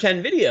after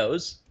 10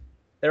 videos,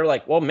 they were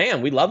like, well,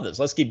 man, we love this.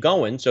 Let's keep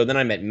going. So then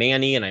I met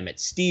Manny and I met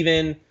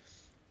Steven,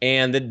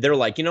 and they're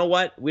like, you know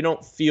what? We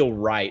don't feel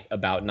right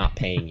about not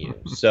paying you.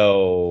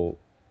 So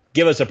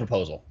give us a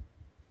proposal.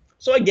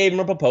 So I gave them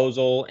a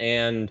proposal,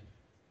 and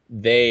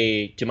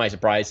they, to my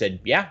surprise, said,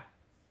 yeah.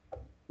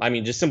 I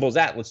mean, just simple as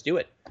that. Let's do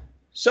it.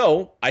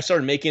 So I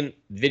started making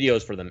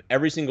videos for them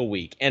every single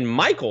week. And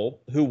Michael,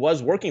 who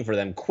was working for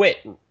them, quit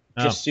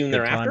just soon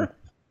thereafter. Time.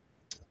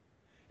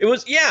 It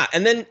was,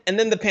 and then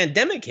the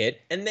pandemic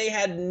hit, and they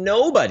had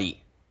nobody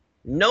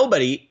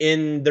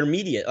in their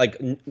media, like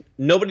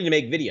nobody to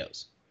make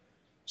videos.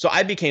 So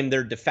I became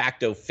their de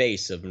facto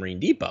face of Marine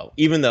Depot,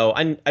 even though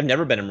I've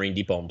never been a Marine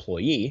Depot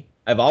employee.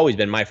 I've always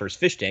been my first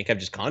fish tank. I've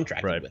just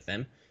contracted with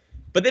them.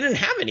 But they didn't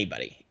have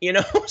anybody,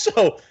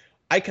 So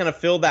I kind of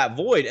filled that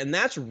void, and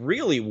that's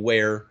really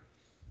where,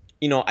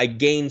 I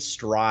gained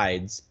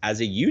strides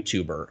as a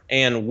YouTuber,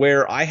 and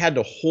where I had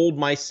to hold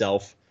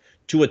myself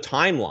to a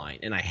timeline,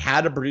 and I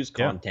had to produce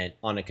content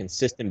on a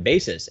consistent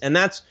basis. And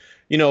that's,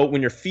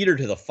 when your feet are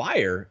to the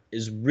fire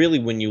is really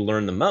when you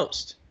learn the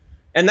most.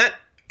 And that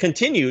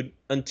continued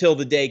until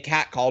the day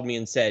Kat called me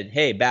and said,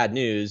 hey, bad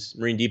news,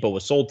 Marine Depot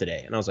was sold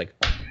today. And I was like,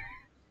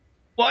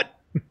 what?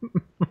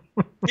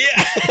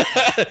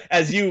 Yeah,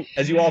 as you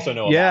also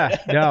know.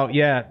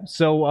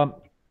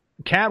 So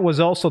Kat was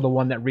also the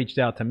one that reached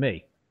out to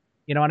me,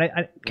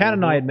 and Kat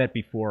and I had met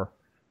before,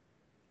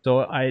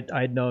 so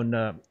I'd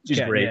known. She's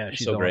Kat, great. Yeah,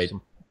 she's so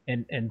awesome.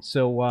 Great. And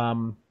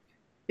so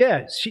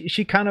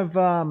she kind of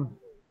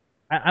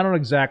I don't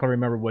exactly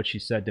remember what she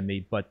said to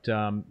me, but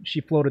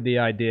she floated the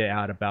idea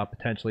out about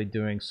potentially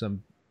doing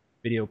some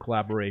video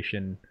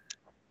collaboration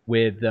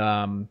with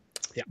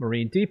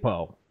Marine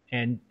Depot,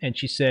 and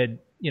she said,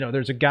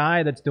 there's a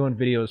guy that's doing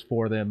videos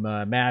for them,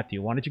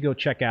 Matthew. Why don't you go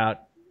check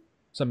out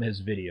some of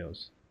his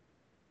videos?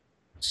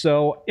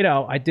 So,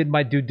 I did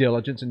my due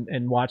diligence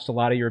and watched a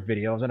lot of your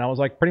videos, and I was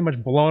like pretty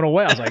much blown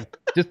away. I was like,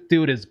 this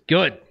dude is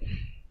good,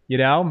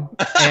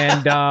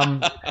 And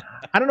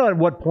I don't know at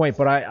what point,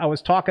 but I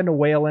was talking to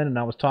Waylon, and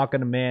I was talking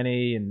to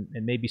Manny and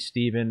maybe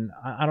Steven.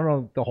 I don't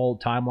know the whole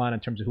timeline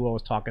in terms of who I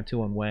was talking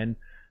to and when.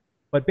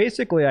 But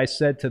basically, I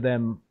said to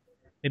them,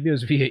 maybe it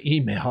was via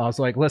email, I was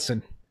like,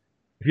 listen,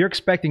 if you're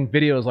expecting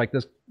videos like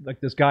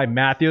this guy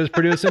Matthew is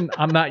producing,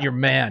 I'm not your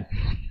man.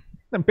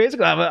 And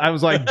basically, I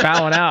was like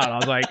bowing out. I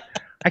was like,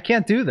 I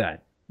can't do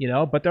that,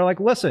 But they're like,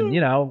 listen,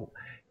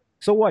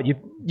 so what?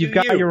 You've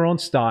got your own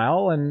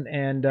style,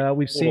 and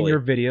we've seen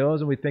your videos,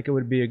 and we think it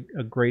would be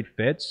a great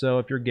fit. So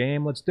if you're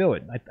game, let's do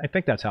it. I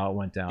think that's how it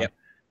went down. Yep.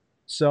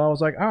 So I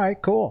was like, all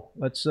right, cool.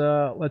 Let's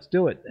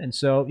do it. And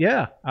so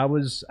I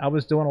was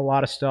doing a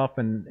lot of stuff,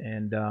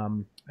 and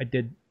I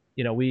did.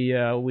 We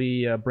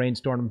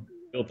brainstormed.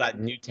 Built that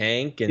new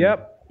tank. And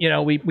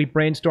we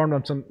brainstormed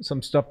on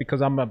some stuff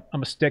because I'm a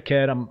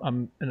stickhead.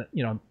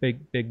 I'm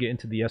big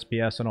into the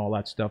SPS and all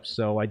that stuff.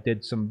 So I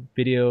did some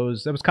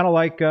videos. It was kind of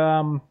like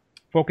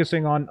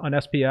focusing on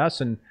SPS,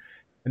 and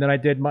then I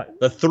did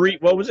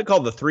what was it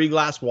called? The 3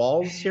 Glass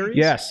Walls series?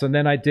 Yes, and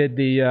then I did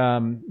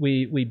the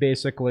we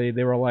basically,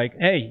 they were like,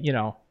 hey,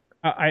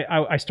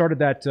 I started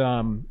that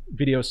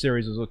video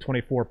series as a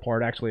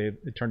 24-part. Actually,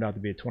 it turned out to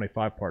be a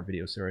 25-part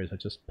video series. I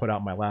just put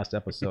out my last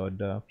episode,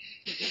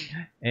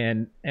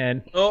 and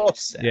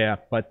sad. yeah,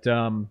 but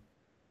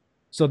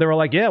so they were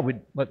like, yeah,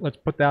 let's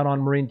put that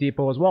on Marine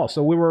Depot as well.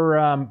 So we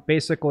were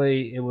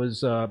basically, it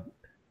was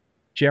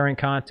sharing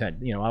content.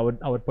 You know,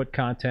 I would put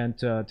content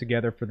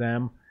together for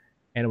them,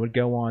 and it would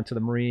go on to the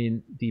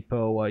Marine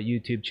Depot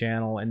YouTube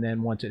channel. And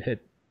then once it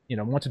hit, you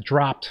know, once it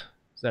dropped,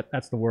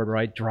 that's the word,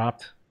 right?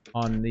 Dropped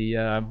on the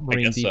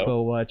Marine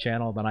Depot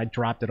channel. Then I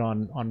dropped it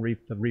on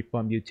the Reef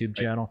Bum YouTube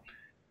channel.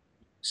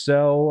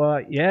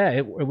 So yeah,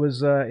 it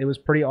was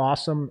pretty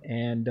awesome,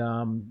 and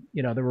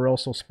you know, there were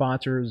also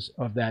sponsors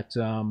of that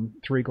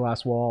Three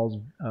Glass Walls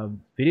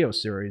video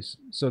series.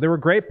 So they were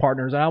great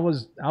partners. I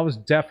was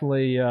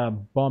definitely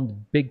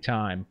bummed big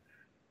time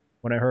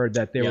when I heard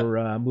that they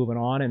were moving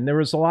on, and there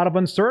was a lot of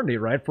uncertainty,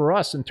 right, for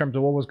us in terms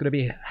of what was going to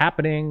be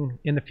happening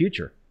in the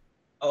future.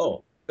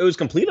 Oh, it was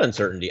complete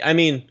uncertainty. I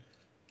mean,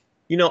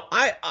 you know,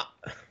 I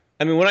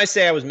mean, when I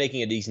say I was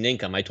making a decent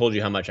income, I told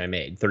you how much I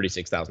made,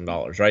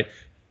 $36,000, right?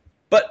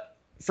 But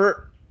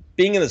for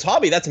being in this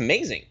hobby, that's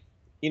amazing,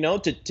 you know,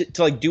 to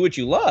like do what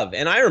you love.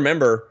 And I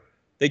remember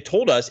they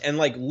told us, and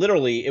like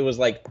literally it was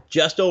like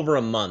just over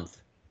a month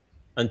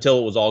until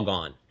it was all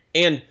gone.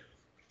 And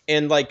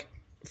like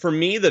for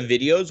me, the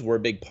videos were a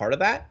big part of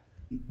that.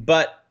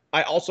 But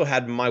I also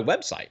had my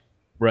website.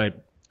 Right.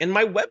 And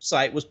my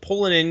website was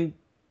pulling in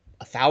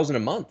 $1,000 a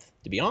month,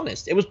 to be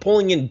honest. It was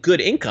pulling in good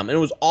income, and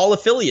it was all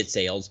affiliate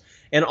sales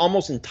and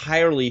almost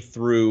entirely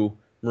through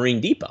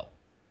Marine Depot,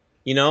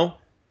 you know?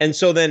 And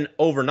so then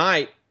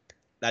overnight,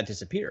 that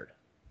disappeared,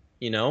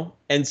 you know?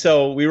 And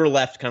so we were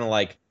left kind of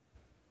like,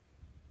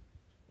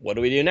 what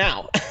do we do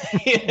now?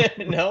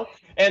 You know?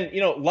 And, you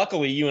know,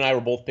 luckily you and I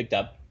were both picked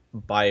up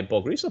by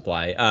Bulk Reef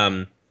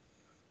Supply,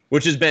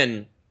 which has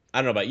been, I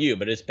don't know about you,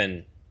 but it's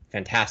been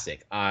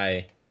fantastic.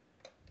 I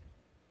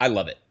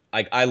love it.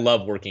 Like, I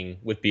love working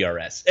with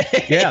BRS.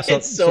 Yeah, so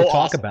so talk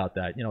awesome. about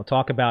that. You know,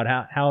 talk about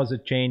how has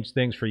it changed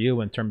things for you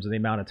in terms of the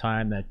amount of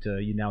time that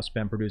you now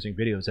spend producing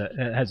videos.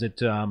 Has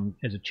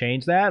it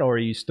changed that, or are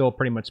you still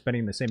pretty much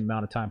spending the same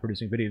amount of time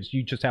producing videos?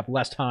 You just have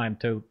less time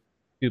to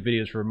do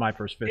videos for My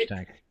First Fish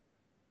Tank.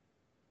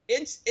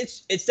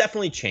 It's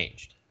definitely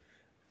changed.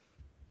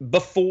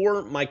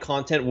 Before my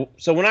content,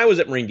 so when I was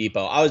at Marine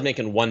Depot, I was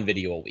making one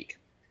video a week,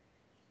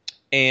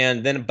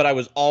 and then but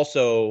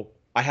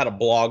I had a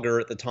blogger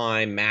at the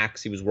time,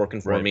 Max. He was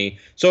working for me.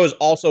 So I was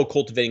also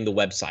cultivating the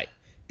website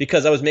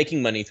because I was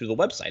making money through the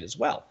website as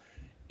well.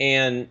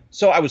 And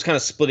so I was kind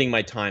of splitting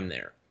my time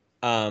there.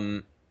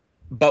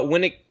 But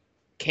when it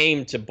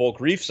came to Bulk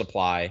Reef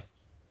Supply,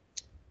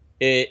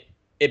 it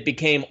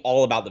became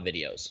all about the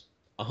videos,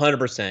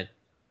 100%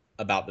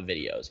 about the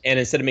videos. And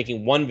instead of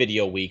making one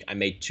video a week, I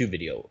made 2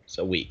 videos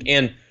a week.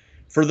 And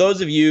for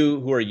those of you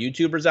who are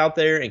YouTubers out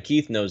there, and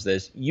Keith knows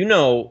this, you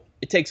know,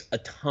 it takes a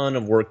ton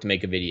of work to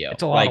make a video.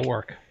 It's a lot of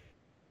work.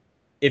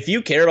 If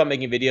you care about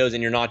making videos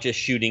and you're not just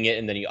shooting it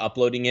and then you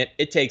uploading it,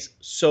 it takes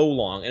so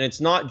long. And it's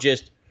not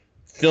just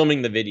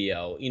filming the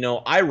video. You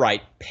know, I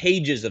write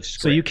pages of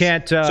scripts. So you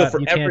can't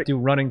can't do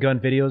run and gun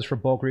videos for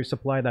Bulk Reef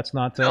Supply. That's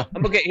not. No,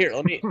 okay, here.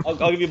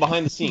 I'll give you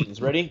behind the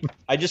scenes. Ready?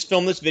 I just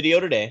filmed this video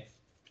today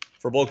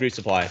for Bulk Reef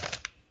Supply.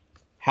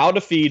 How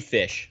to feed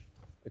fish.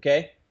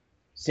 Okay,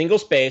 single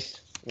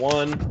space,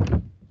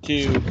 1,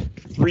 2,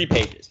 3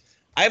 pages.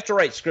 I have to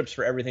write scripts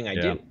for everything I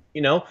do,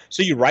 you know?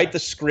 So you write the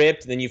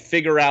script, then you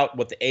figure out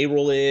what the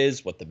A-roll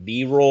is, what the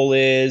B-roll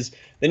is.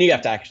 Then you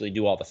have to actually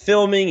do all the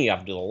filming. You have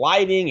to do the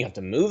lighting. You have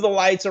to move the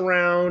lights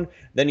around.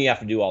 Then you have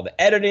to do all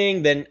the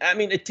editing. Then, I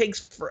mean, it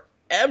takes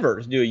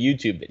forever to do a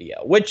YouTube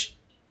video, which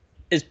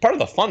is part of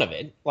the fun of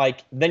it.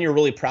 Like, then you're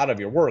really proud of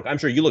your work. I'm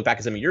sure you look back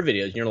at some of your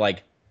videos and you're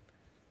like,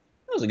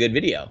 that was a good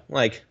video.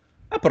 Like,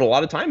 I put a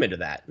lot of time into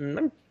that, and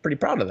I'm pretty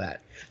proud of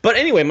that. But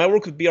anyway, my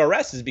work with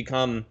BRS has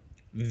become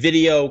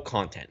video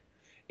content.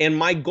 And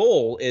my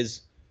goal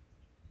has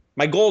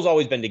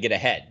always been to get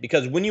ahead,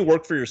 because when you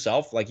work for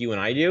yourself like you and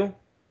I do,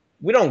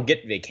 we don't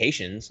get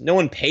vacations. No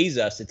one pays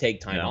us to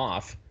take time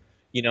off.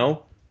 You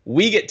know,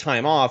 we get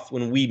time off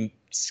when we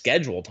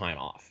schedule time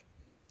off,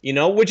 you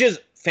know, which is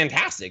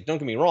fantastic. Don't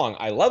get me wrong.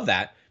 I love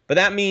that. But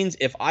that means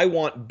if I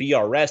want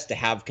BRS to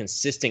have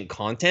consistent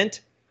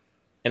content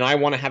and I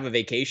want to have a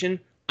vacation,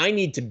 I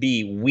need to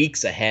be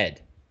weeks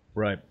ahead.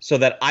 Right. So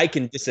that I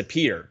can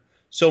disappear.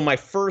 So my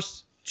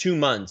first 2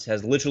 months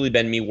has literally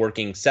been me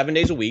working 7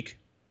 days a week,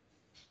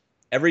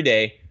 every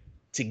day,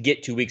 to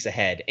get 2 weeks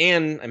ahead.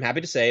 And I'm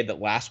happy to say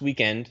that last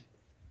weekend,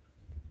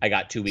 I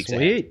got 2 weeks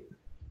ahead.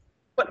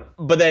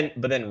 But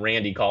then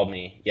Randy called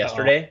me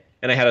yesterday,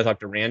 and I had to talk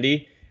to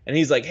Randy, and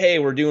he's like, "Hey,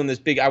 we're doing this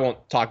big. I won't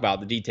talk about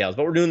the details,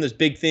 but we're doing this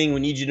big thing.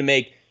 We need you to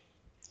make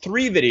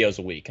 3 videos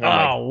a week." And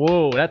I'm like,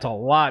 whoa, that's a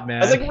lot,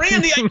 man. I was like,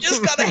 Randy, I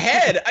just got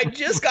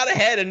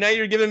ahead. And now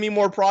you're giving me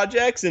more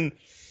projects,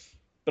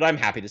 but I'm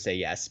happy to say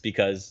yes,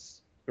 because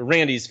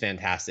Randy's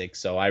fantastic.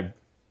 So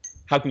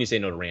how can you say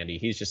no to Randy?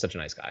 He's just such a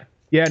nice guy.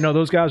 Yeah, no,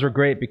 those guys were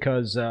great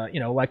because,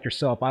 you know, like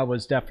yourself, I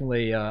was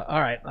definitely, all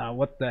right,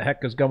 what the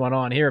heck is going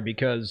on here?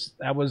 Because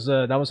that was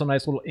a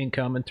nice little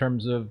income in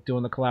terms of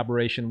doing the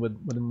collaboration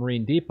with the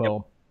Marine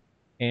Depot.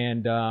 Yep.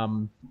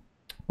 And,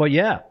 but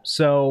yeah,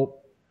 so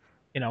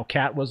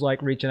Kat was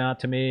like reaching out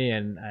to me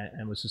and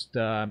was just,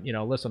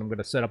 listen, I'm going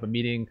to set up a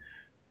meeting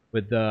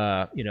with,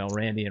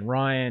 Randy and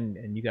Ryan,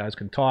 and you guys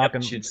can talk.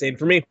 Yep, And same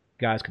for me.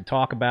 guys can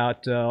talk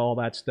about all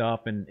that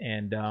stuff. I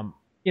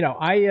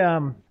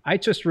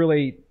just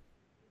really,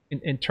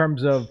 in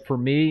terms of for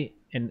me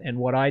and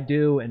what I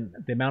do and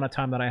the amount of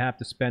time that I have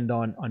to spend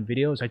on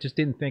videos, I just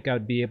didn't think I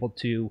would be able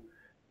to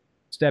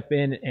step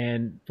in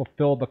and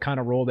fulfill the kind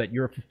of role that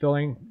you're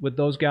fulfilling with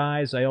those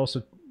guys. I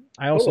also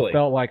Totally.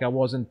 felt like I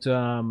wasn't,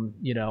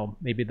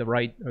 maybe the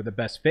right or the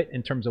best fit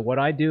in terms of what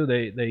I do.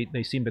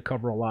 They seem to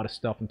cover a lot of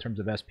stuff in terms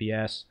of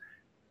SPS.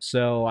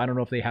 So I don't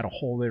know if they had a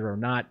hold there or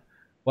not.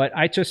 But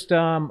I just,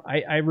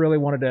 I really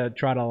wanted to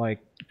try to like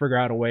figure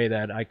out a way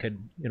that I could,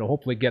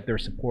 hopefully get their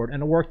support,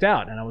 and it worked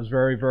out. And I was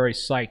very, very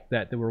psyched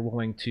that they were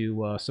willing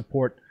to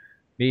support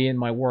me and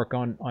my work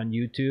on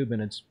YouTube.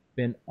 And it's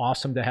been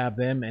awesome to have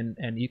them and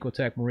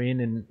Ecotech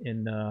Marine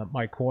in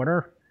my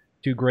corner,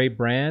 two great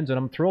brands, and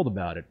I'm thrilled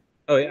about it.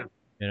 Oh yeah.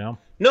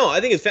 No,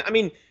 I think I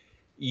mean,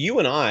 you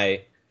and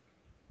I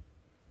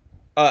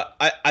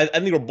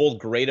think we're both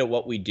great at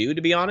what we do,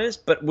 to be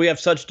honest, but we have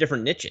such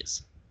different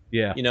niches.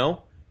 Yeah.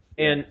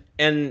 And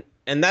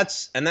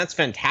that's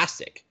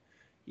fantastic.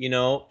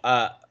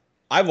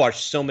 I've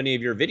watched so many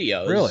of your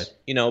videos. Really?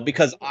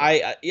 Because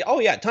oh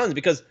yeah, tons,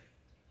 because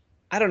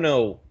I don't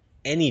know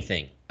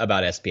anything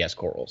about SPS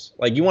corals.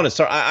 Like, you want to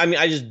start, I mean,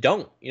 I just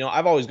don't.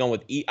 I've always gone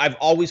with I've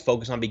always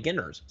focused on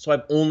beginners. So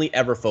I've only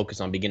ever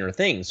focused on beginner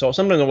things. So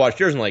sometimes I watch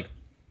yours and like,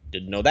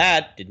 didn't know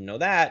that, didn't know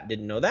that,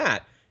 didn't know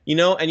that.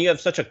 And you have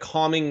such a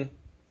calming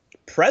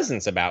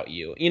presence about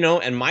you,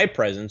 and my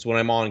presence when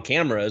I'm on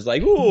camera is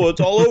like, oh, it's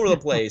all over the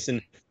place.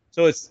 And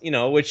so it's,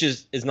 which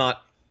is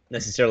not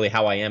necessarily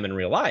how I am in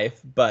real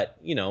life, but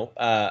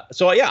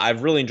so yeah,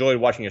 I've really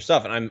enjoyed watching your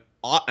stuff, and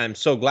I'm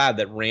so glad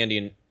that Randy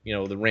and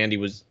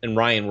and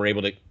Ryan were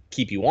able to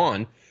keep you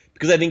on,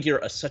 because I think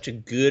you're such a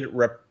good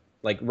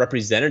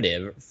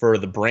representative for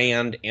the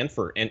brand and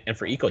for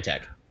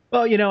Ecotech.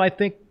 Well, I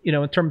think,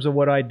 in terms of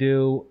what I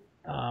do,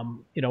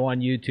 on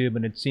YouTube,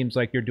 and it seems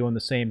like you're doing the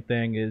same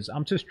thing, is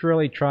I'm just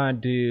really trying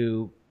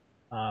to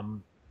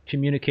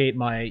communicate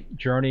my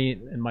journey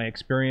and my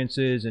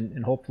experiences,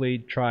 and hopefully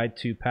try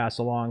to pass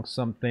along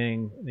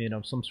something,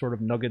 some sort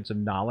of nuggets of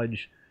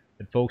knowledge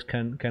that folks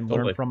can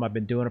learn from. I've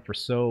been doing it for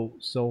so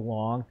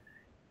long.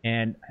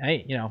 And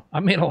I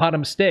made a lot of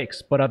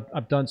mistakes, but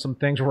I've done some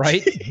things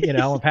right.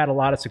 I've had a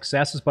lot of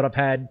successes, but I've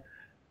had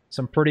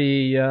some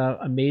pretty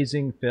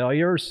amazing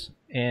failures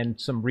and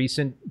some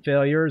recent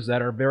failures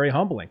that are very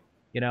humbling.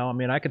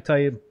 I could tell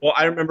you. Well,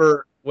 I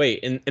remember.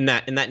 Wait, in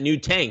that new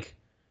tank,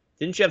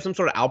 didn't you have some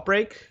sort of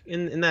outbreak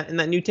in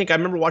that new tank? I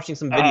remember watching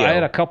some video. I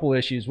had a couple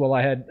issues. Well,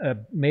 I had a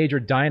major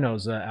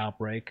dinos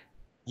outbreak.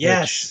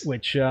 Yes,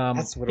 which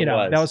that's what it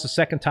was. That was the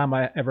second time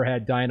I ever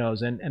had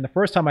dinos, and the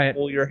first time I had.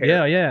 Pull your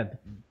hair. Yeah.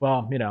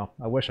 Well,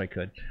 I wish I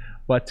could,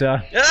 but pull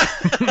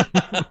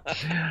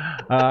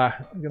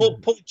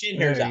the chin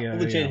hairs out. Pull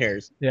the chin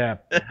hairs. Yeah.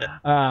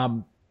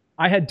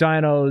 I had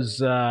dinos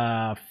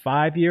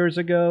 5 years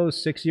ago,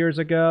 6 years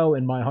ago,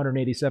 in my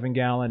 187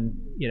 gallon,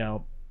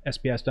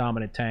 SPS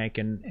dominant tank,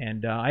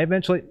 and I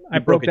eventually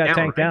broke that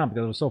tank down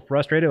because I was so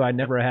frustrated. I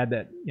never had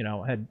that,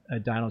 had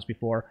dinos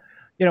before.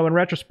 In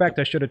retrospect,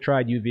 I should have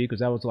tried UV,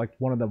 because that was like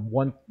one of the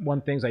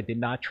one things I did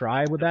not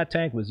try with that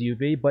tank was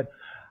UV. But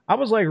I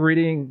was like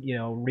reading,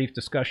 reef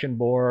discussion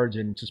boards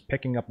and just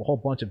picking up a whole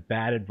bunch of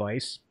bad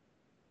advice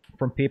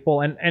from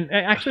people, and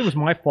actually it was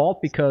my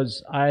fault,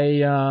 because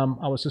I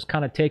was just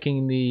kind of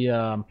taking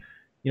the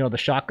the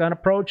shotgun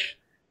approach,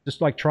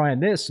 just like trying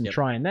this and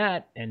trying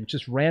that, and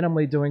just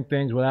randomly doing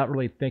things without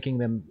really thinking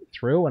them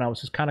through. And I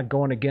was just kind of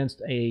going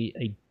against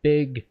a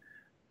big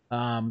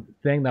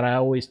thing that I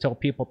always tell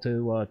people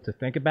to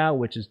think about,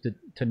 which is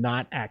to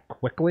not act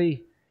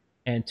quickly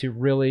and to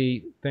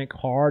really think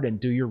hard and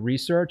do your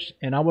research.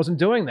 And I wasn't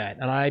doing that,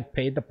 and I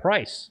paid the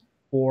price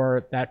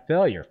for that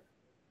failure.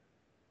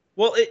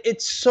 Well,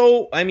 it's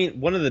so, I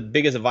mean, one of the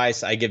biggest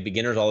advice I give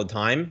beginners all the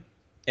time,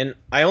 and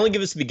I only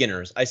give this to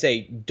beginners, I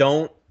say,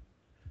 don't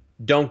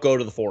go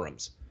to the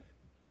forums.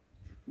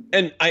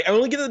 And I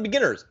only give it to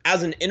beginners.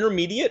 As an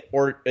intermediate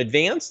or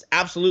advanced,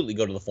 absolutely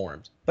go to the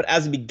forums. But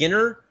as a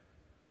beginner,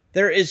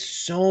 there is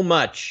so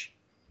much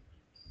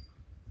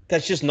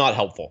that's just not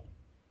helpful.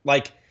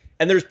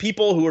 And there's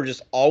people who are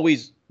just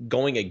always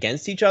going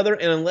against each other.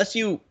 And unless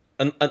you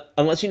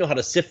know how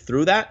to sift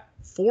through that,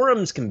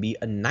 forums can be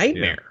a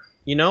nightmare.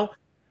 Yeah.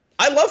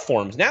 I love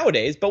forums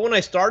nowadays, but when I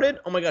started,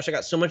 oh my gosh, I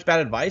got so much bad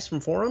advice from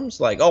forums.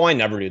 Like, oh, I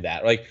never do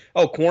that. Like,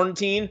 oh,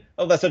 quarantine.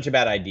 Oh, that's such a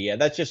bad idea.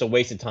 That's just a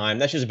waste of time.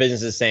 That's just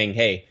businesses saying,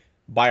 hey,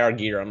 buy our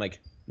gear. I'm like,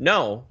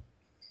 no,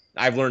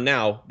 I've learned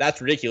now.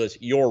 That's ridiculous.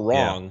 You're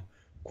wrong. Yeah.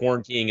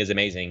 Quarantining is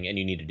amazing, and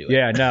you need to do it.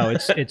 Yeah, no,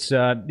 it's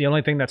the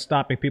only thing that's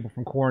stopping people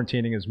from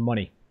quarantining is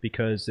money,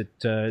 because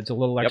it's a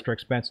little extra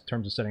expense in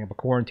terms of setting up a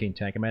quarantine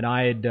tank. I mean,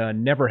 I had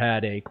never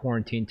had a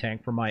quarantine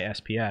tank for my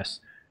SPS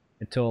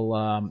until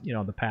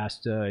the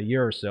past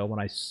year or so, when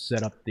I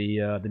set up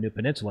the new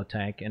Peninsula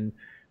tank. And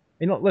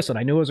listen,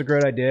 I knew it was a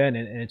great idea, and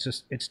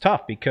it's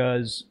tough,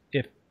 because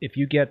if if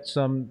you get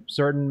some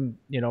certain,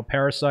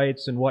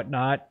 parasites and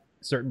whatnot,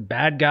 certain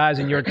bad guys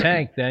in your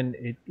tank,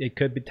 then it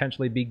could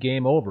potentially be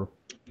game over.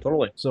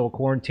 Totally. So a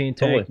quarantine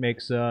tank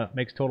makes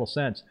total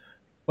sense.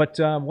 But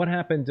what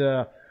happened?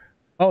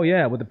 Oh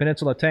yeah, with the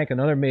Peninsula tank,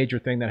 another major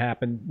thing that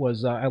happened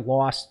was I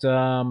lost.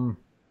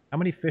 How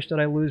many fish did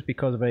I lose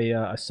because of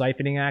a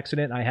siphoning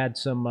accident? I had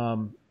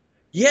some.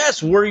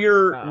 Yes, were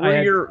your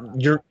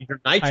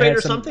nitrate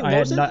or something? I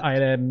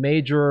had a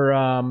major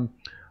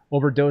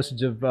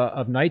overdosage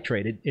of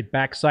nitrate. It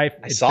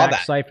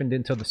siphoned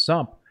into the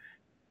sump,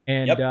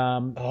 and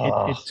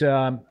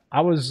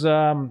I was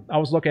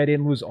lucky I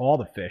didn't lose all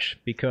the fish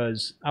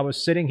because I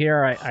was sitting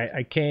here.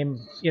 I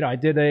came, I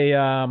did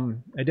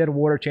a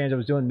water change. I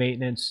was doing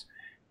maintenance,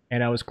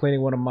 and I was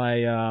cleaning one of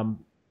my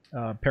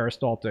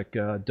peristaltic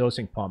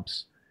dosing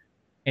pumps,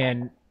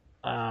 and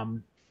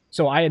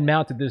so I had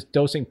mounted this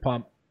dosing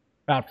pump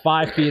about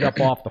 5 feet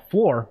up off the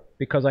floor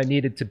because I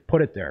needed to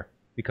put it there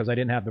because I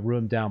didn't have the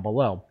room down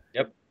below.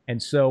 Yep.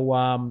 And so,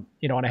 and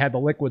I had the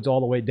liquids all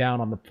the way down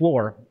on the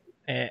floor,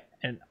 and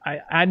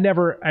I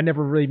never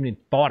really even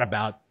thought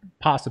about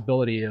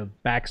possibility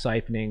of back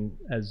siphoning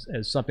as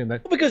something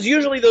that. Because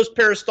usually those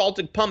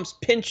peristaltic pumps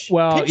pinch.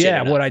 Well,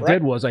 yeah. Enough, what I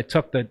did was I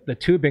took the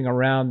tubing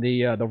around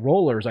the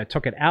rollers. I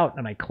took it out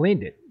and I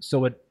cleaned it,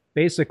 so it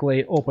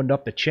basically opened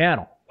up the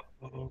channel.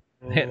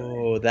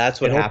 Oh, that's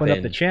what happened. Opened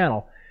up the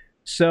channel.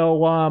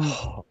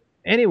 So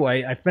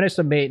anyway, I finished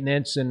the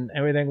maintenance and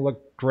everything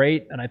looked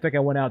great. And I think I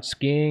went out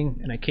skiing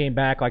and I came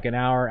back like an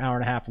hour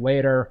and a half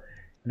later.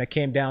 And I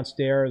came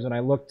downstairs and I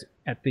looked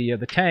at the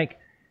tank,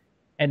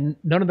 and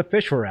none of the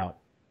fish were out.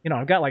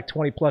 I've got like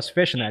 20 plus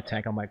fish in that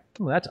tank. I'm like,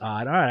 oh, that's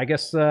odd. All right, I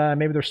guess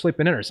maybe they're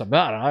sleeping in or something.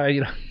 I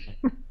don't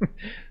know.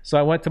 So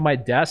I went to my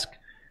desk,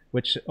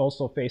 which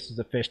also faces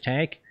a fish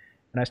tank,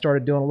 and I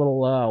started doing a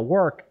little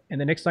work. And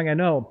the next thing I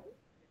know,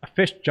 a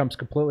fish jumps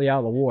completely out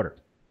of the water.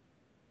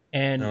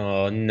 And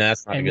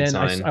that's not a good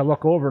sign. Then I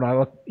look over and I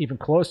look even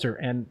closer,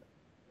 and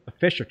the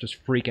fish are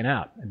just freaking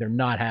out, and they're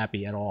not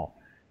happy at all.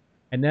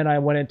 And then I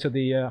went into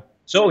the.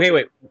 So okay,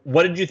 wait.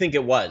 What did you think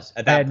it was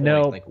at that point?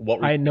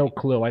 I had no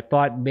clue. I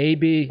thought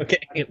maybe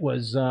it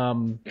was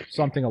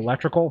something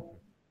electrical.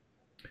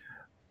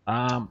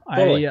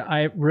 Totally.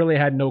 I really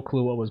had no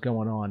clue what was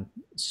going on.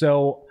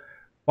 So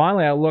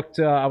finally, I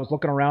was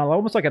looking around,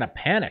 almost like in a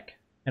panic,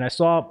 and I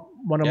saw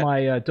one of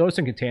my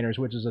dosing containers,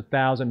 which is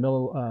 1,000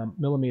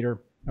 milliliter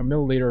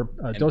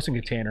dosing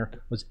container,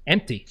 was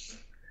empty.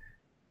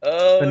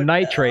 Oh, the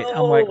nitrate.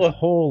 No. I'm like,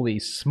 holy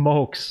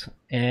smokes!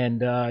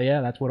 And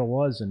that's what it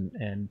was.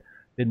 And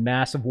did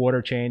massive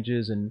water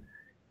changes, and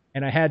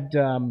I had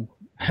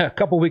a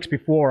couple weeks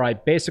before, I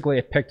basically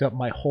had picked up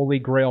my holy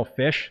grail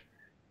fish,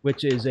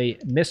 which is a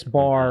Miss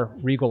Bar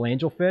Regal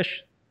Angelfish,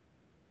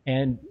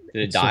 and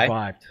it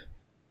survived.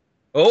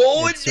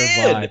 Oh, it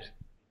survived.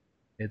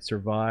 It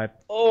survived.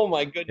 Oh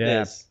my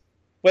goodness!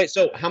 Yeah. Wait,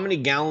 so how many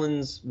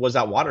gallons was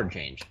that water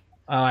change?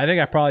 I think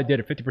I probably did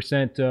a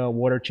 50%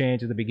 water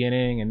change at the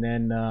beginning, and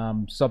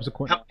then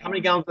subsequent. How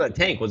many gallons was that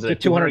tank? Was it a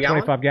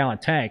 225 gallon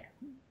tank?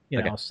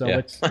 It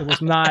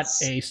was not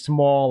a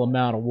small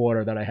amount of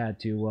water that I had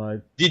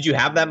to. Did you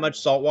have that much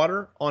salt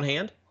water on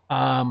hand?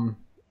 I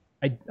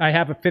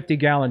have a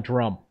 50-gallon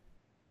drum.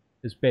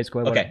 Is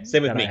basically what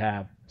same with me. I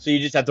have. So you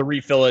just have to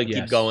refill it,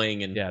 keep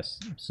going, and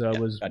So it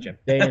was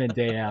day in and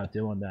day out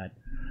doing that.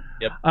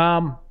 Yep.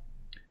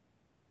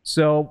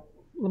 So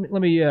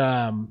let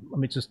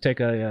me just take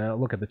a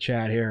look at the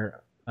chat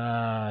here.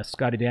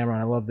 Scotty Dameron,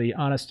 I love the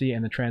honesty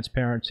and the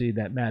transparency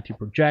that Matthew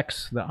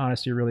projects. The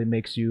honesty really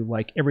makes you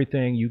like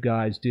everything you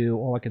guys do.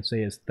 All I can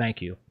say is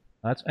thank you.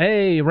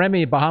 Hey,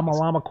 Remy, Bahama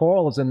Llama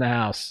Coral is in the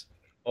house.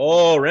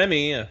 Oh,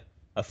 Remy,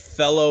 a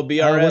fellow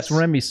BRS. What's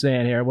Remy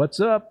saying here? What's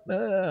up?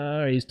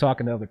 He's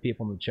talking to other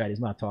people in the chat. He's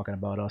not talking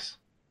about us.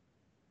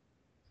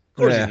 Of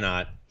course he's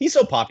not. He's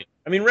so popular.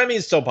 I mean, Remy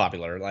is so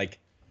popular. Like,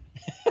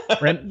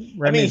 Remy,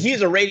 I mean,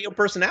 he's a radio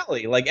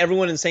personality. Like,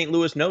 everyone in St.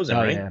 Louis knows him,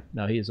 right? Yeah.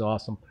 No, he's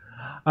awesome.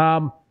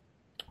 All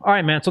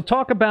right, man. So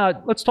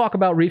let's talk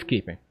about reef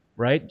keeping,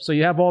 right? So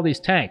you have all these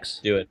tanks.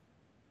 Do it.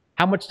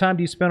 How much time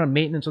do you spend on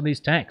maintenance on these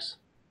tanks?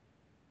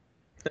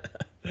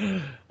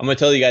 I'm going to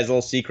tell you guys a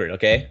little secret,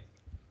 okay?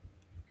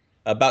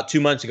 About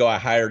 2 months ago, I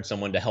hired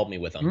someone to help me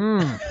with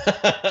them.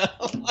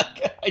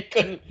 I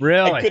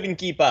couldn't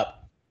keep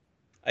up.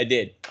 I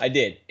did.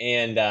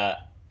 And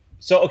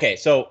so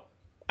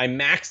I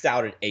maxed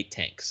out at 8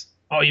 tanks.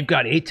 Oh, you've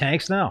got 8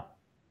 tanks now?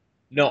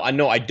 No,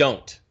 I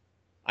don't.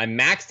 I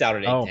maxed out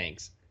at 8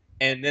 tanks.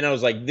 And then I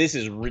was like, this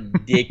is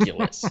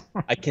ridiculous.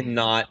 I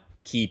cannot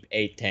keep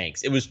 8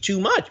 tanks. It was too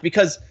much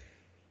because,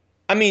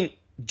 I mean,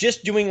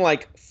 just doing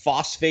like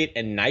phosphate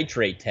and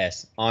nitrate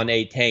tests on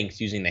 8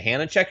 tanks using the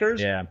HANA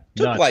checkers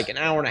took like an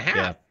hour and a half.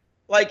 Yeah.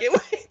 Like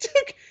it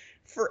took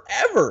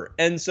forever.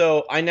 And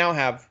so I now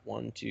have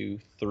 1, 2,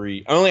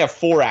 3. I only have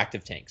 4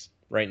 active tanks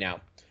right now.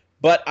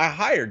 But I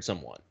hired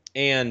someone.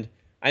 And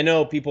I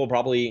know people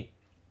probably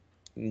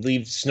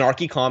leave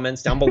snarky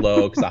comments down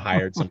below because I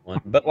hired someone.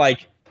 But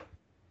like,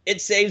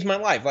 it saves my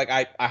life. Like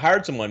I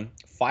hired someone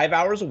 5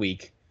 hours a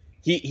week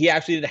he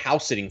actually did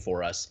house sitting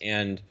for us,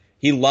 and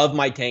he loved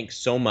my tank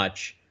so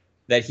much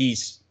that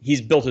he's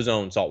built his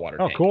own saltwater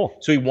tank. Oh, cool.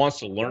 So he wants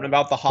to learn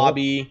about the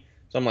hobby.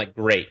 So I'm like,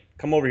 great,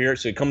 come over here.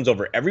 So he comes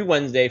over every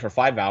Wednesday for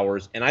 5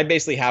 hours, and I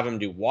basically have him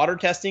do water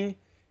testing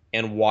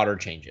and water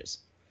changes.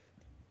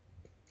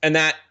 And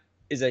that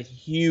is a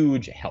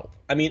huge help.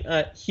 I mean,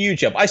 a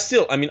huge help. I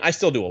still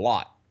do a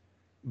lot,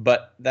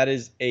 but that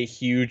is a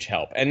huge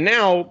help. And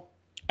now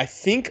I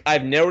think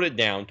I've narrowed it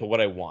down to what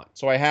I want.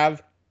 So I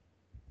have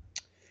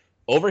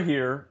over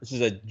here, this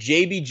is a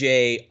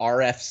JBJ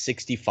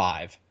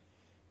RF65.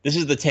 This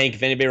is the tank,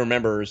 if anybody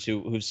remembers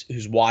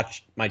who's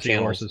watched my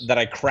channel, that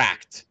I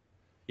cracked.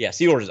 Yeah,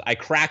 Seahorses. I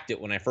cracked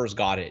it when I first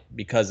got it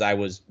because I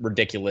was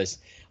ridiculous.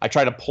 I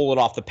tried to pull it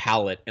off the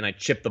pallet, and I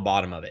chipped the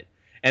bottom of it.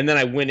 And then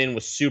I went in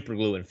with super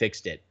glue and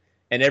fixed it.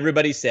 And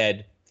everybody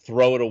said,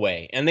 throw it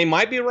away. And they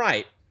might be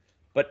right,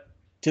 but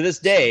to this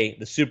day,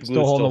 the super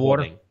glue is still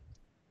holding.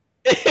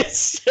 It's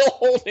still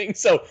holding,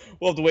 so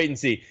we'll have to wait and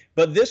see.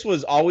 But this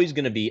was always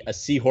going to be a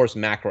Seahorse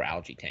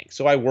macroalgae tank.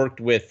 So I worked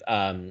with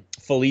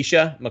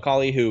Felicia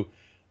McCauley, who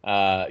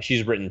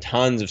she's written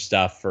tons of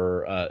stuff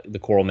for the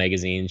Coral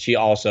magazine. She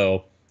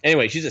also,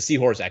 anyway, she's a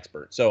Seahorse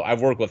expert. So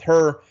I've worked with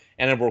her,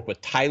 and I've worked with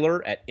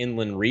Tyler at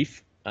Inland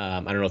Reef.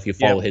 I don't know if you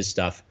follow his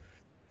stuff.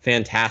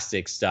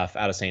 Fantastic stuff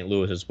out of St.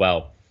 Louis as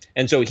well.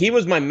 And so he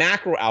was my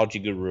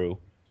macroalgae guru.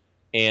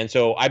 And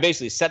so I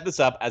basically set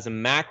this up as a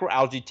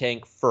macroalgae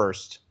tank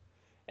first.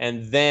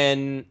 And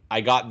then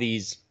I got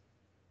these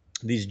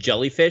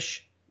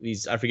jellyfish,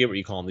 I forget what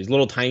you call them, these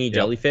little tiny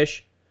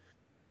jellyfish.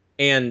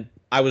 And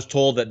I was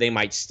told that they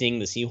might sting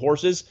the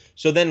seahorses.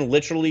 So then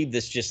literally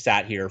this just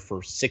sat here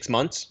for 6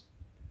 months.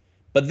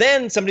 But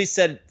then somebody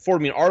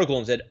forwarded me an article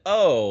and said,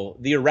 oh,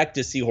 the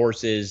Erectus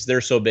seahorses,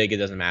 they're so big it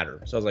doesn't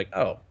matter. So I was like,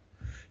 oh.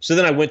 So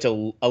then I went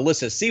to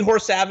Alyssa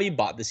Seahorse Savvy,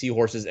 bought the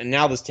seahorses, and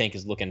now this tank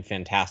is looking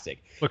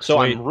fantastic. Looks so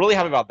sweet. I'm really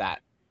happy about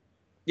that.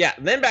 Yeah,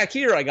 then back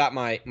here I got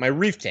my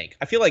reef tank.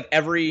 I feel like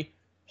every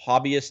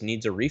hobbyist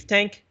needs a reef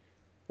tank.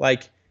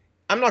 Like,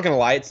 I'm not going to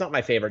lie, it's not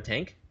my favorite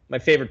tank. My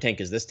favorite tank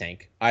is this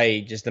tank.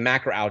 The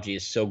macroalgae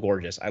is so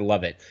gorgeous. I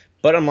love it.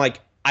 But I'm like,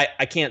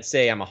 I can't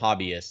say I'm a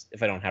hobbyist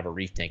if I don't have a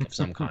reef tank of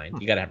some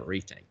kind. You got to have a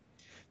reef tank.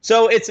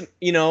 So it's,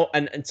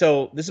 and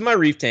so this is my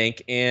reef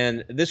tank,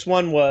 and this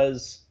one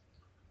was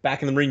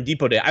back in the Marine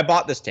Depot day. I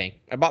bought this tank.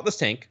 I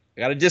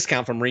got a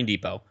discount from Marine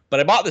Depot, but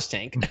I bought this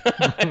tank.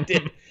 I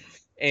did.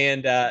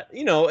 And,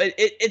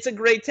 it's a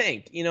great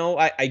tank.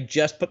 I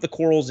just put the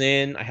corals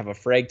in. I have a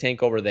frag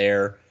tank over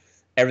there.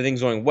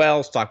 Everything's going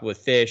well. Stocked with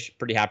fish.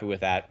 Pretty happy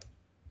with that.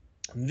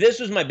 This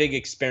was my big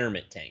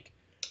experiment tank.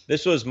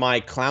 This was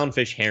my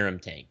clownfish harem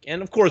tank.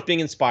 And, of course, being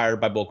inspired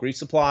by Bulk Reef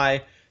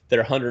Supply,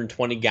 their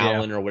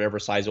 120-gallon or whatever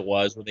size it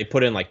was, where they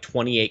put in like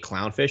 28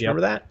 clownfish.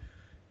 Remember that?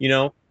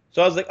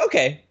 So I was like,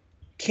 okay,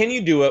 can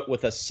you do it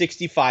with a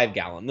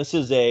 65-gallon? This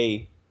is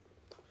a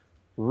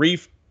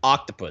reef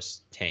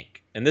octopus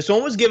tank. And this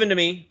one was given to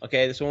me.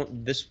 Okay,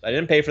 I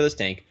didn't pay for this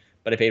tank,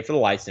 but I paid for the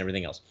lights and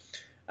everything else.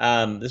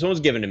 This one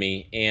was given to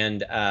me,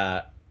 and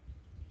I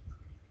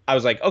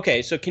was like,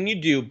 okay, so can you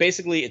do,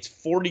 basically it's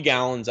 40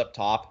 gallons up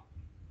top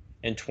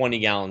and 20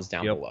 gallons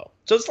down below.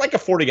 So it's like a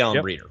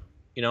 40-gallon breeder,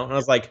 And I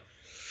was like,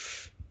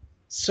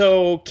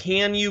 so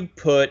can you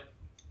put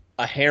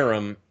a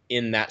harem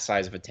in that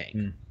size of a tank?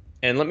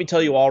 And let me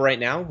tell you all right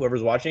now,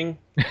 whoever's watching,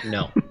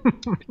 no.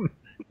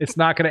 It's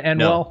not going to end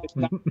well?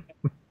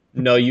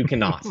 No, you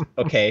cannot.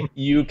 Okay,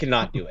 you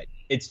cannot do it.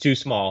 It's too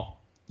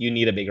small. You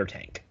need a bigger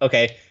tank.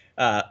 Okay,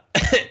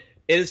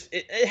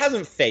 it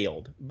hasn't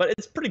failed, but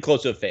it's pretty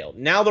close to have failed.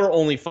 Now there are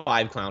only 5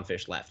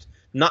 clownfish left.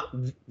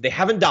 They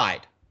haven't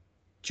died.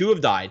 2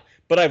 have died,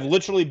 but I've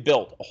literally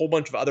built a whole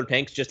bunch of other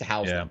tanks just to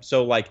house them.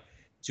 So like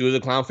 2 of the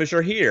clownfish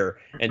are here,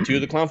 and 2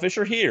 of the clownfish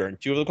are here, and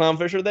 2 of the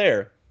clownfish are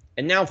there,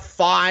 and now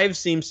 5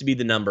 seems to be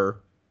the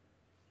number.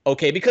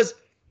 Okay, because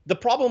the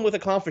problem with a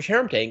clownfish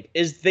harem tank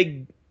is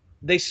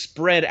they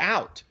spread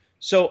out.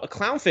 So a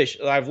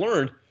clownfish, I've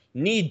learned,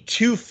 need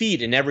 2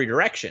 feet in every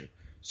direction.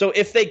 So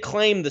if they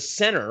claim the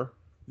center,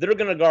 they're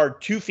going to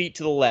guard 2 feet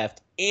to the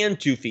left and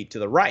 2 feet to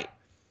the right.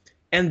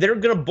 And they're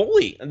going to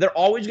bully. And they're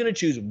always going to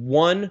choose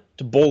one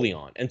to bully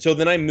on. And so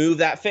then I move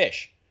that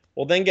fish.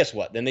 Well, then guess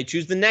what? Then they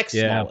choose the next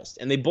smallest.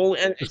 And they bully.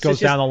 And it goes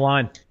down the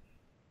line.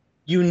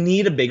 You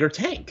need a bigger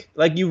tank.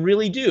 Like, you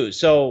really do.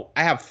 So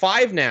I have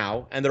 5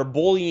 now, and they're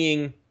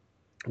bullying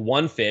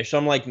 1 fish. So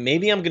I'm like,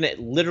 maybe I'm going to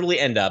literally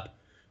end up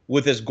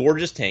with this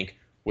gorgeous tank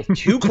with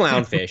 2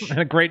 clownfish. And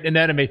a great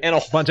anemone. And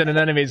a bunch of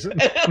anemones.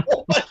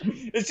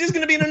 It's just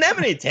going to be an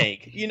anemone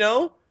tank,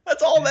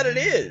 That's all that it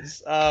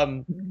is.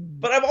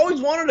 But I've always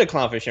wanted a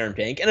clownfish harem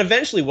tank. And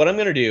eventually what I'm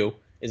going to do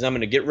is I'm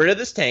going to get rid of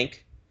this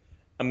tank.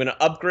 I'm going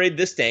to upgrade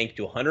this tank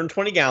to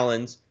 120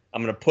 gallons.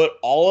 I'm going to put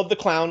all of the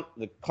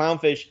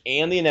clownfish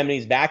and the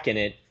anemones back in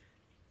it.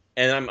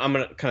 And I'm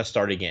going to kind of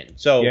start again.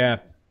 So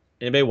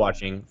anybody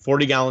watching,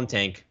 40-gallon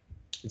tank,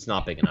 it's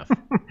not big enough.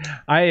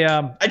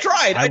 I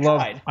tried. I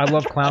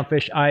love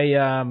clownfish.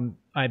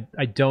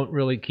 I don't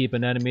really keep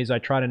anemones. I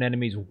tried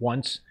anemones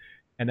once,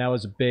 and that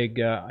was a big.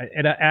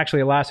 It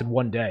actually lasted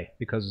one day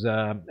because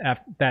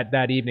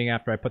that evening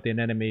after I put the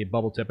anemone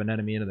bubble tip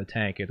anemone into the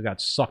tank, it got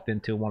sucked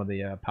into one of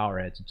the power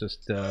heads. It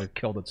just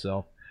killed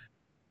itself.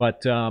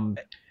 But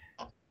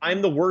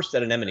I'm the worst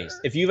at anemones.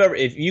 If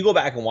you go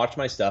back and watch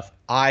my stuff,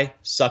 I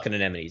suck at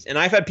anemones, and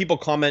I've had people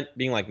comment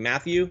being like,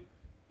 Matthew,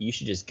 you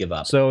should just give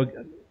up. So,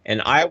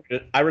 and I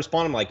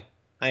respond, I'm like,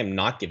 I am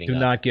not giving up. Do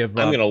not give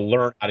up. I'm going to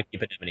learn how to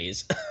keep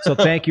anemones. So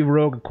thank you,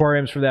 Rogue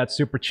Aquariums, for that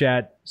super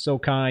chat. So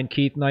kind.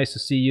 Keith, nice to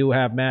see you.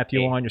 Have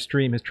Matthew on your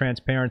stream. His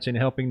transparency in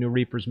helping new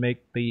reefers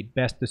make the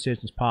best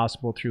decisions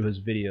possible through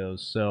his videos.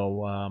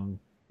 So,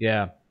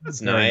 yeah. That's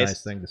very nice.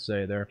 nice thing to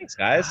say there. Thanks,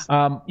 guys.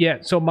 Yeah,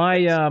 so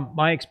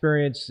my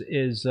experience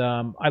is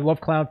I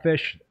love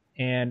clownfish,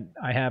 and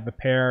I have a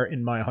pair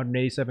in my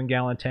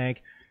 187-gallon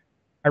tank.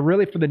 For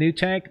the new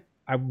tank,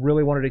 I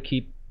really wanted to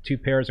keep 2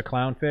 pairs of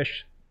clownfish,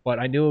 but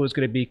I knew it was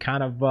going to be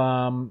kind of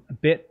a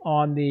bit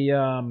on the,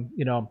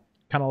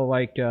 kind of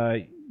like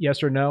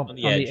yes or no on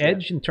the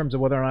edge in terms of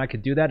whether or not I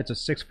could do that. It's a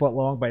 6-foot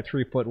long by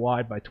 3-foot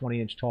wide by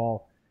 20-inch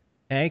tall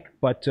tank,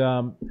 but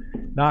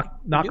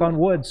knock on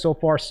wood, so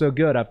far so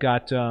good. I've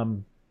got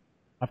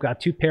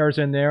 2 pairs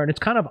in there, and it's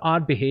kind of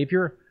odd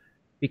behavior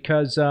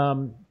because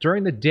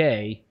during the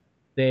day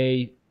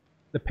the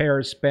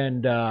pairs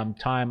spend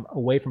time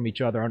away from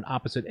each other on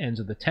opposite ends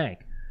of the tank.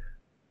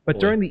 But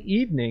during the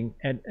evening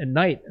and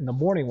night, in the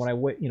morning, when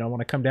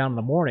I come down in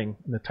the morning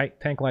and the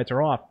tank lights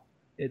are off,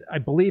 I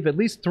believe at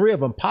least 3 of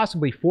them,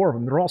 possibly 4 of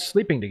them, they're all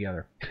sleeping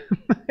together.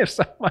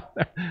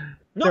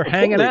 They're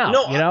hanging out.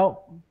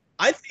 No,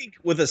 I think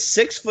with a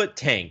 6-foot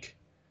tank,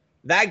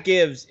 that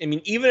gives. I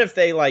mean, even if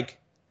they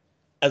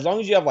as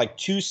long as you have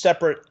 2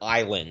 separate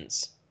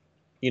islands,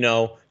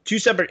 2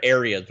 separate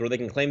areas where they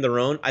can claim their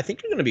own, I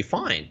think you're going to be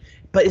fine.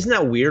 But isn't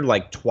that weird?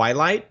 Like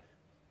Twilight,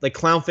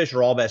 clownfish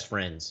are all best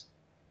friends.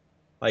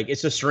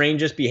 It's the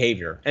strangest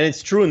behavior, and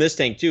it's true in this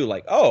tank too.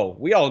 Oh,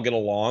 we all get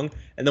along,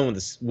 and then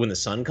when the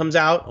sun comes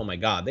out, oh my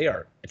God, they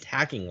are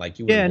attacking like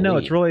you. Yeah, no,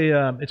 it's really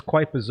it's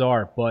quite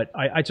bizarre, but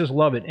I just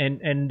love it.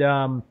 And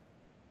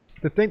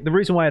the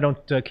reason why I don't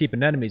keep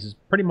anemones is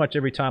pretty much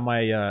every time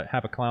I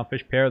have a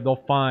clownfish pair,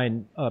 they'll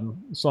find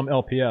some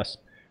LPS,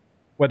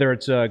 whether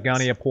it's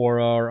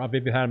Goniopora or I've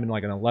even had them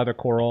in a leather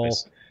coral.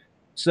 Nice.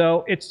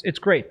 So it's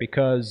great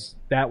because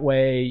that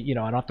way, I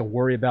don't have to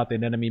worry about the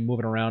anemone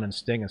moving around and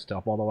sting and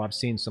stuff. Although I've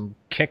seen some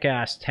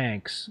kick-ass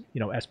tanks,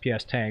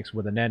 SPS tanks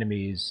with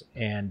anemones,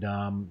 and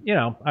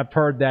I've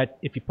heard that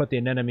if you put the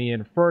anemone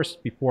in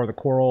first before the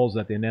corals,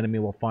 that the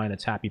anemone will find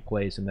its happy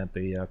place and that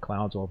the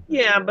clowns will.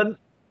 Yeah, but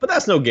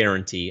that's no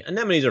guarantee.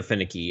 Anemones are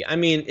finicky. I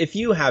mean, if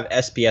you have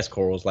SPS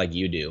corals like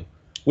you do,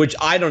 which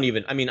I don't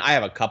even. I mean, I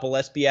have a couple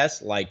SPS,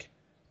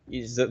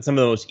 some of the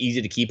most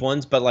easy to keep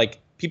ones, but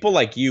people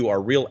like you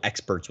are real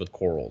experts with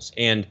corals,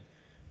 and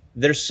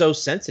they're so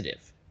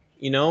sensitive,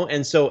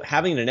 and so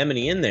having an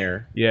anemone in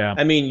there, yeah,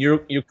 I mean,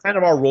 you kind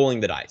of are rolling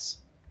the dice.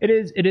 It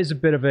is a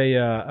bit of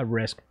a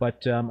risk,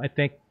 but I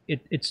think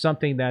it's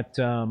something that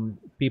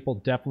people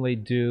definitely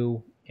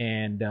do,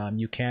 and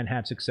you can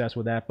have success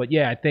with that. But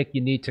yeah, I think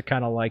you need to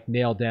kind of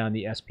nail down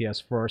the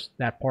SPS first,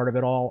 that part of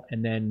it all,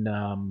 and then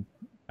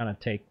kind of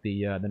take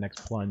the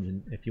next plunge,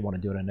 and if you want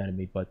to do it on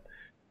anemone. But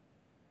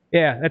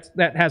yeah,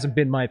 that hasn't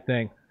been my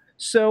thing.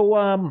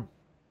 So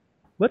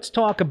let's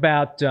talk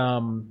about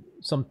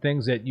some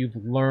things that you've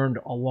learned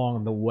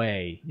along the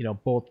way.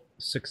 Both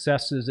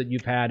successes that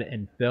you've had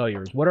and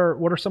failures. What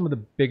are some of the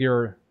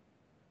bigger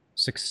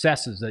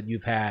successes that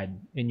you've had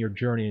in your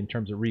journey in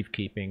terms of reef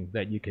keeping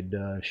that you could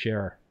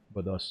share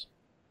with us?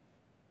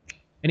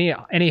 Any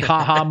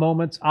aha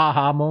moments?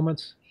 Aha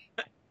moments?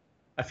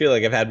 I feel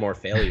like I've had more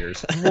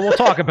failures. Well, we'll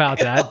talk about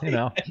that.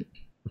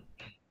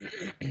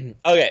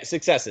 Okay,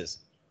 successes.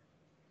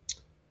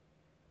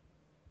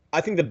 I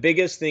think the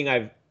biggest thing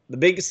I've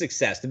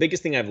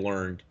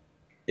learned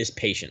is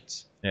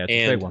patience. Yeah,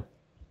 it's a big one.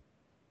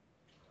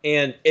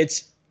 And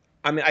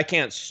I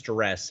can't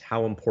stress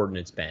how important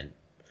it's been.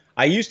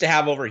 I used to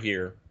have over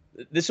here,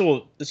 this is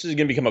going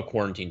to become a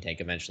quarantine tank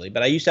eventually,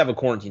 but I used to have a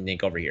quarantine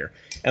tank over here.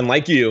 And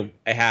like you,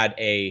 I had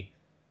a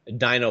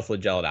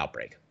dinoflagellate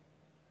outbreak,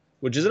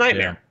 which is a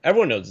nightmare. Yeah.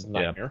 Everyone knows it's a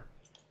nightmare,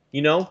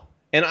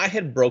 and I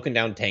had broken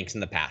down tanks in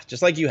the past,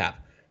 just like you have,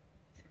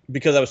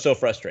 because I was so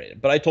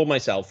frustrated. But I told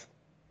myself,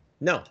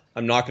 no,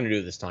 I'm not going to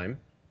do it this time.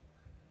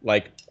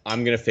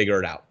 I'm going to figure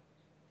it out.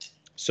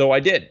 So I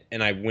did.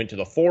 And I went to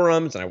the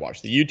forums and I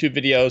watched the YouTube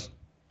videos.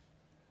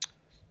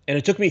 And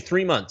it took me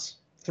 3 months.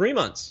 3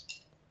 months,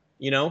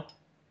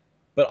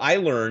 But I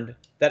learned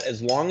that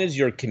as long as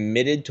you're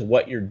committed to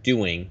what you're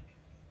doing,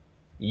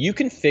 you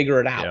can figure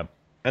it out.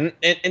 Yeah.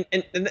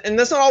 And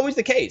that's not always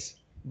the case.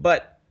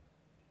 But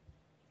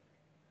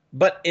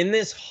in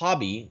this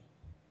hobby,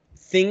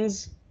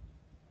 things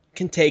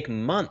can take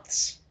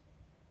months.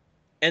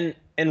 And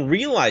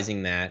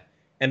realizing that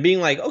and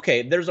being like,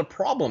 okay, there's a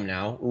problem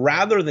now,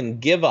 rather than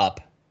give up,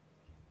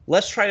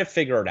 let's try to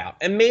figure it out.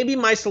 And maybe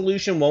my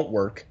solution won't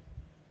work,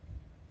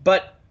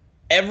 but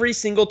every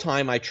single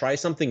time I try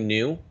something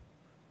new,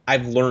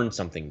 I've learned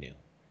something new.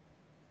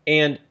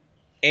 And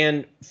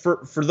And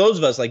for those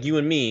of us like you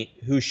and me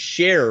who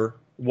share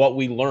what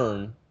we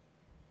learn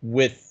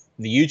with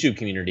the YouTube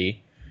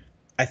community,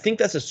 I think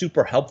that's a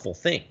super helpful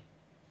thing.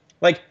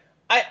 Like,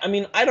 I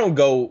mean, I don't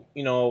go,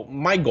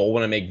 my goal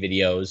when I make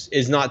videos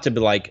is not to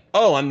be like,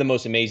 oh, I'm the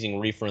most amazing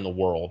reefer in the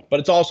world. But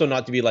it's also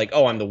not to be like,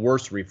 oh, I'm the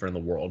worst reefer in the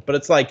world. But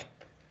it's like,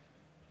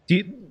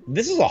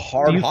 this is a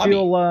hard hobby.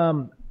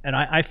 Feel, and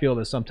I feel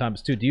this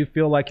sometimes too. Do you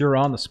feel like you're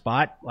on the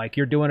spot? Like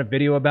you're doing a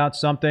video about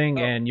something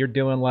and you're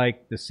doing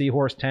like the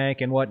seahorse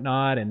tank and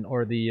whatnot,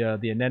 or the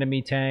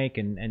anemone tank,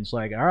 and it's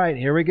like, all right,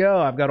 here we go.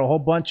 I've got a whole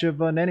bunch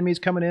of anemones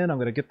coming in. I'm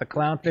going to get the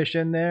clownfish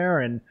in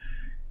there, and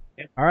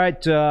all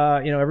right,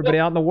 everybody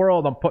out in the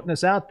world, I'm putting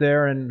this out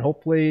there, and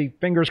hopefully,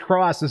 fingers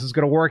crossed, this is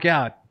going to work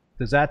out.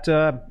 Does that?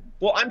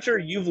 Well, I'm sure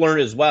you've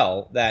learned as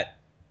well that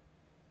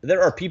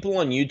there are people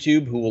on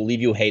YouTube who will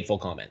leave you hateful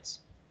comments.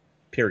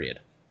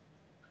 Period.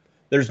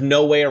 There's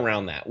no way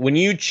around that. When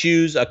you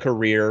choose a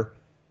career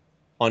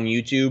on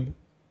YouTube,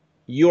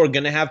 you are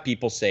going to have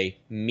people say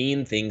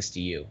mean things to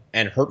you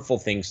and hurtful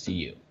things to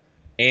you.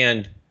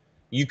 And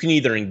you can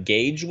either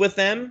engage with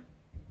them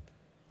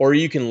or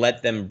you can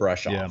let them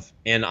brush off.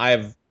 And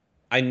I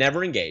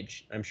never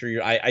engage. I'm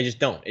sure I just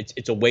don't.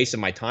 It's a waste of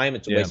my time.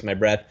 It's a waste of my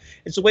breath.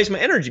 It's a waste of my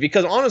energy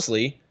because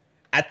honestly,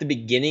 at the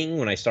beginning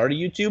when I started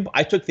YouTube,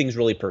 I took things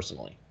really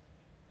personally.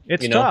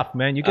 It's tough,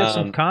 man. You get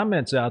some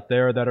comments out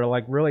there that are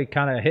like really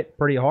kind of hit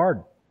pretty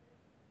hard.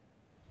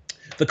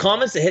 The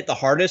comments that hit the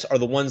hardest are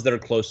the ones that are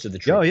close to the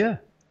truth. Oh, yeah.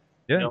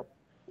 Yeah.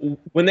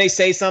 When they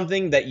say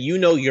something that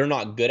you're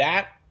not good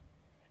at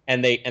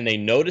and they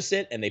notice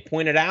it and they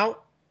point it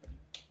out,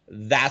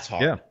 that's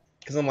hard. Yeah.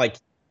 Because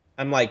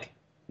I'm like,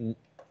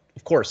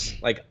 of course,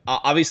 like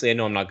obviously I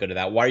know I'm not good at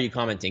that. Why are you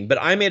commenting? But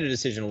I made a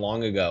decision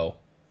long ago,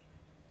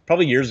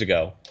 probably years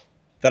ago,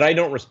 that I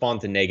don't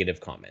respond to negative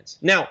comments.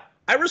 Now,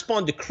 I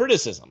respond to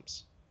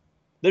criticisms.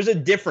 There's a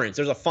difference.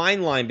 There's a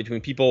fine line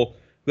between people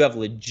who have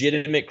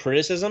legitimate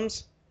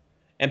criticisms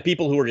and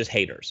people who are just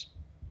haters,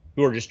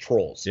 who are just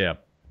trolls. Yeah.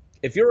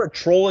 If you're a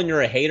troll and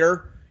you're a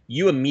hater,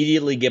 you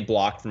immediately get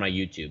blocked from my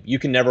YouTube. You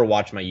can never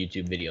watch my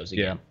YouTube videos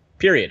again. Yeah.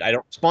 Period. I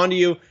don't respond to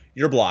you.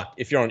 You're blocked.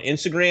 If you're on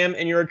Instagram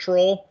and you're a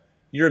troll,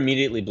 you're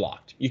immediately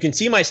blocked. You can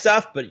see my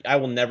stuff, but I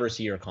will never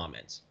see your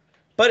comments.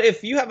 But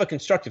if you have a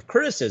constructive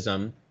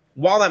criticism,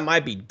 while that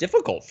might be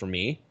difficult for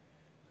me,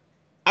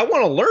 I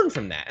want to learn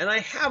from that. And I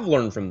have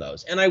learned from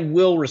those. And I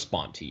will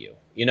respond to you,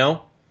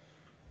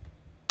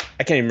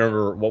 I can't even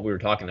remember what we were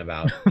talking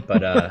about,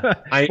 but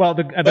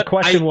the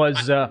question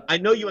was. I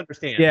know you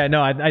understand. Yeah,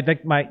 no, I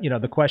think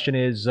the question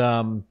is,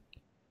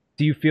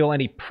 do you feel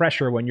any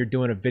pressure when you're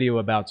doing a video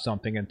about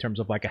something in terms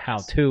of like a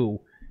how-to,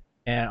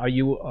 and are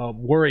you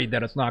worried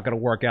that it's not going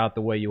to work out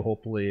the way you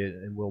hopefully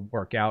it will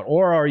work out,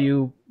 or are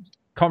you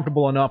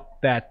comfortable enough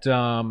that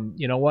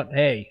you know what,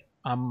 hey,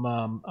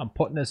 I'm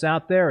putting this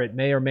out there. It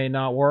may or may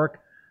not work,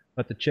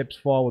 but the chips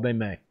fall where they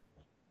may.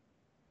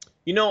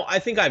 I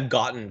think I've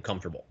gotten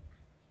comfortable.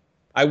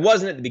 I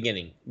wasn't at the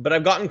beginning, but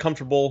I've gotten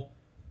comfortable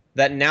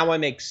that now I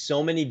make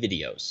so many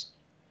videos.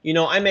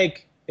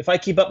 If I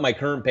keep up my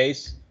current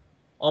pace,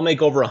 I'll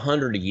make over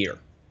 100 a year.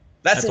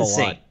 That's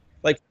insane. A lot.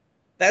 Like,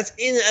 that's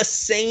an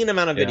insane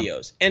amount of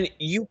videos. And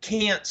you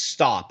can't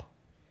stop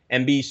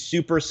and be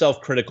super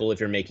self-critical if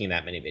you're making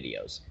that many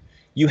videos.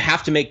 You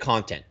have to make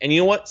content. And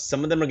you know what?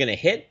 Some of them are going to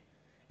hit,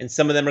 and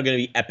some of them are going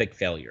to be epic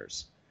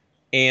failures.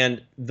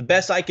 And the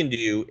best I can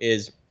do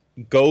is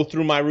go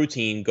through my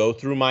routine, go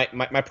through my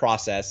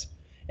process,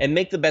 and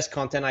make the best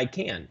content I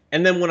can.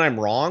 And then when I'm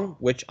wrong,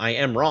 which I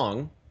am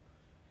wrong,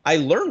 I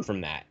learn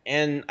from that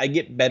and I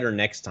get better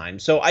next time.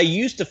 So I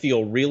used to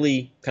feel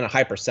really kind of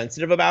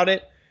hypersensitive about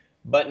it,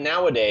 but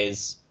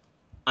nowadays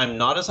I'm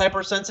not as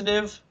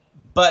hypersensitive,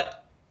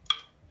 but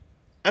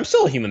I'm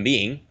still a human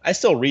being. I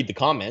still read the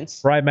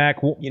comments. Brian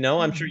Mac,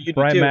 I'm sure you do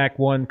Brian too. Mac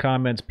 1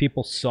 comments,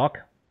 people suck.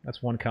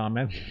 That's one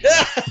comment.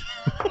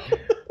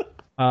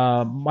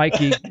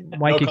 Mikey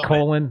no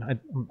Colon,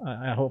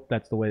 I hope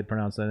that's the way to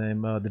pronounce that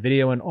name. The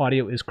video and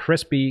audio is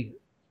crispy! !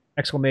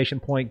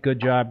 Good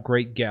job,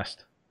 great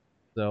guest.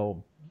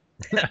 So,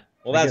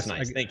 well, that's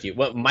nice. Thank you.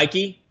 What,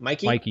 Mikey?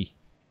 Mikey.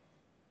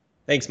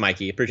 Thanks,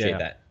 Mikey. Appreciate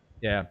that.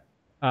 Yeah.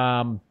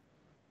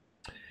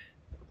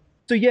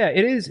 So yeah,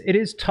 it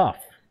is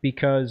tough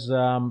because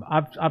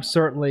I've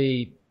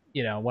certainly,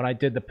 when I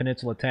did the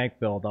Peninsula tank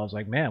build, I was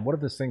like, man, what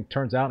if this thing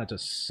turns out and it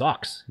just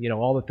sucks?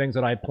 All the things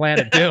that I plan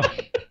to do.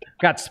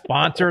 Got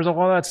sponsors and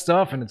all that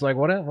stuff, and it's like,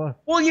 what?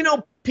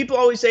 Well, people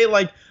always say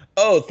like,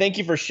 oh, thank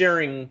you for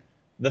sharing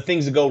the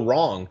things that go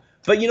wrong.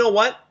 But you know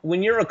what?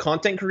 When you're a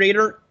content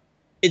creator,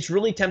 it's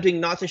really tempting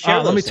not to share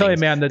those Let me things. tell you,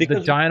 man, the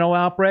dino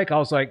outbreak, I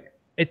was like,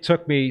 it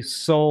took me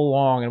so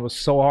long, and it was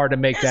so hard to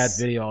make that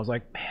video. I was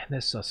like, man,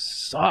 this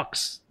just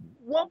sucks.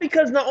 Well,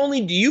 because not only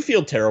do you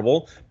feel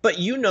terrible, but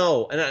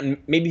and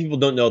maybe people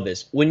don't know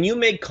this, when you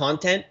make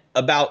content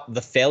about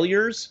the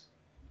failures,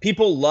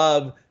 people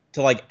love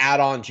to like add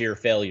on to your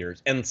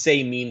failures and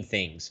say mean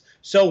things.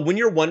 So when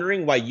you're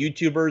wondering why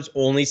YouTubers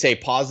only say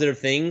positive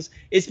things,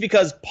 it's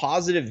because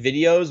positive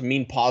videos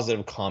mean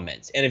positive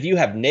comments. And if you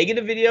have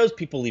negative videos,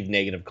 people leave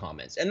negative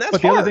comments. And that's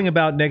But the hard. other thing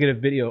about negative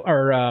video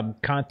or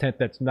content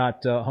that's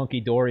not hunky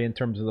dory in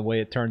terms of the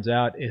way it turns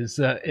out is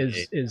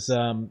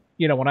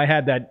you know, when I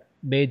had that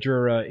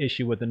major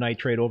issue with the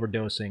nitrate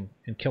overdosing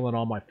and killing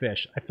all my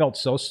fish, I felt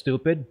so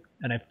stupid,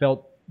 and I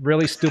felt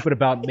really stupid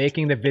about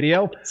making the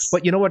video.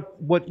 But you know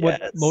what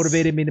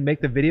motivated me to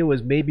make the video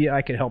was maybe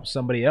I could help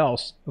somebody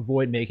else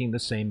avoid making the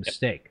same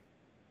mistake,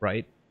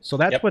 right? So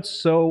that's what's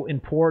so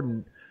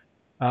important,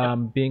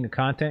 being a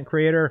content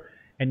creator,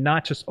 and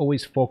not just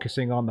always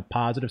focusing on the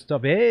positive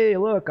stuff. Hey,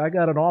 look, I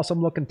got an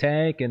awesome looking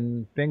tank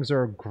and things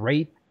are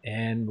great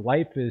and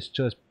life is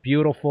just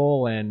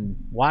beautiful, and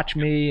watch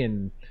me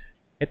and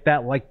hit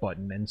that like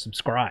button and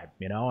subscribe.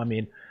 You know, I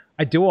mean,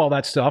 I do all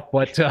that stuff,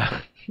 but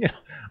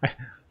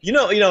you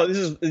know,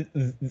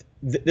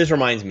 this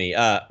reminds me.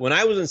 When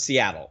I was in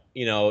Seattle,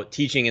 you know,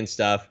 teaching and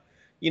stuff,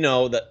 you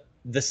know,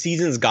 the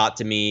seasons got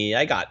to me.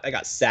 I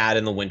got sad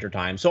in the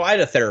wintertime. So I had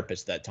a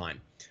therapist that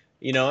time,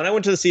 you know, and I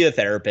went to see a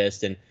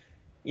therapist, and,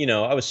 you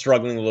know, I was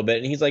struggling a little bit,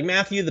 and he's like,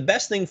 Matthew, the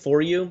best thing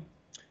for you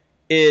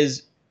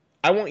is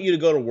I want you to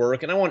go to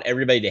work and I want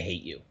everybody to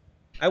hate you.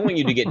 I want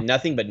you to get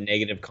nothing but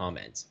negative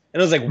comments.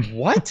 And I was like,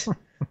 what?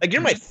 Like,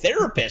 you're my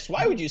therapist.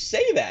 Why would you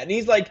say that? And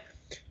he's like,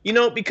 you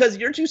know, because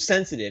you're too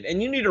sensitive,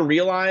 and you need to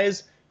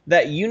realize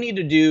that you need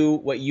to do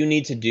what you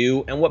need to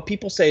do, and what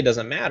people say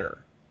doesn't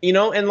matter, you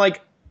know? And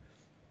like,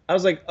 I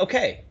was like,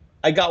 okay,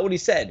 I got what he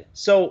said.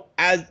 So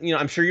as, you know,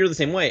 I'm sure you're the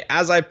same way.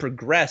 As I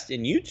progressed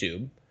in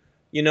YouTube,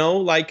 you know,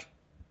 like,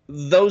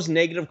 those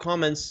negative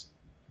comments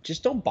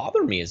just don't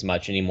bother me as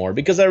much anymore,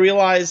 because I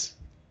realize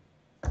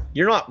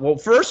you're not, well,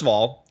 first of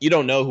all, you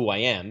don't know who I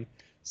am.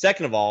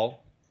 Second of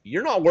all,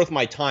 you're not worth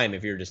my time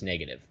if you're just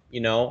negative.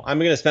 You know, I'm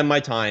going to spend my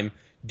time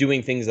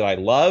doing things that I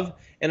love.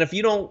 And if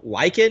you don't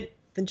like it,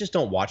 then just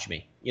don't watch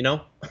me, you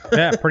know?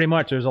 Yeah, pretty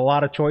much. There's a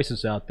lot of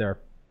choices out there.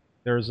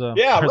 There's a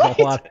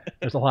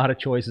lot of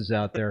choices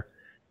out there.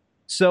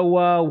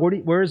 So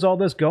where's all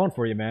this going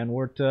for you, man?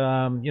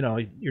 You know,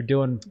 you're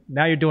doing 3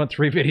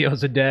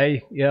 videos a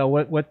day. Yeah,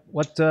 what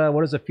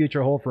does the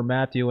future hold for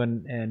Matthew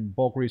and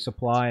bulk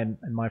resupply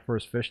and my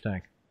first fish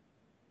tank?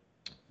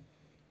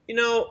 You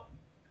know,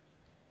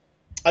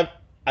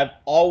 I've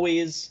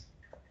always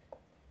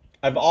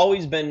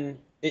been,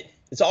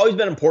 it's always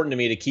been important to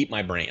me to keep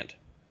my brand,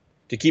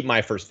 to keep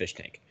my first fish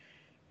tank.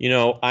 You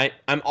know,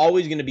 I'm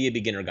always going to be a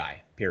beginner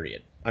guy,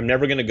 period. I'm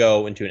never going to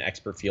go into an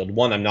expert field.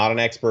 One, I'm not an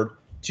expert.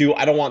 Two,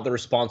 I don't want the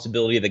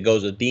responsibility that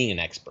goes with being an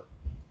expert.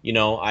 You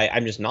know,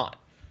 I'm just not.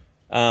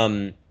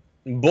 Bulk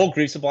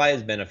resupply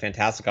has been a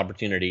fantastic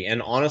opportunity.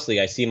 And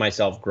honestly, I see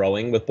myself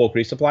growing with bulk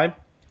resupply.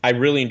 I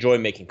really enjoy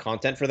making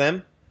content for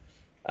them.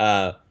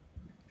 But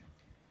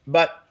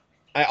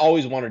I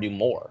always want to do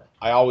more.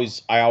 I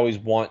always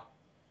want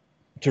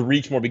to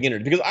reach more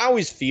beginners, because I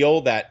always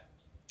feel that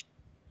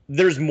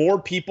there's more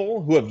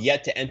people who have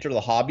yet to enter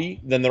the hobby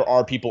than there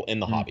are people in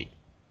the hobby,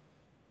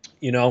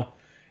 you know?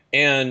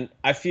 And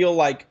I feel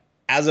like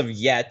as of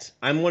yet,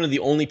 I'm one of the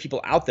only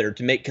people out there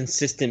to make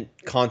consistent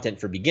content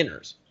for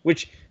beginners,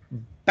 which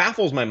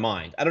baffles my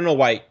mind. I don't know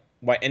why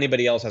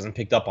anybody else hasn't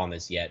picked up on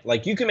this yet.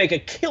 Like, you can make a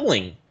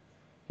killing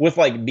with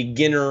like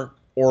beginner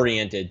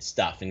oriented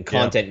stuff and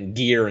content and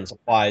gear and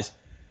supplies.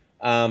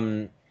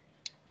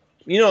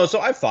 You know, so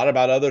I've thought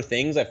about other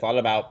things. I've thought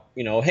about,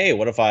 you know, hey,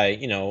 what if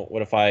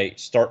I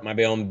start my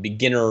own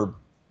beginner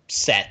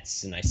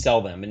sets and I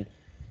sell them?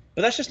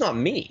 But that's just not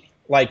me.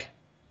 Like,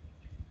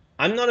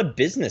 I'm not a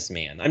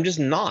businessman. I'm just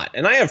not.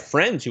 And I have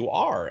friends who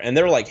are, and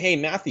they're like, hey,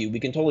 Matthew, we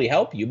can totally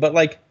help you. But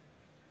like,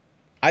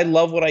 I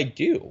love what I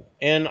do,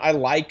 and I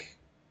like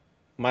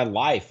my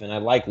life, and I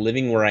like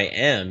living where I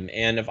am.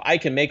 And if I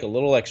can make a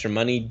little extra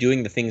money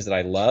doing the things that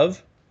I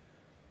love,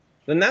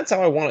 then that's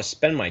how I want to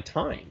spend my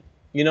time.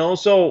 You know,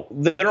 so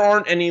there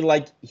aren't any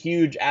like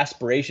huge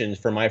aspirations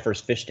for my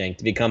first fish tank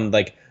to become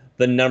like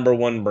the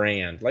 #1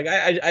 brand. Like,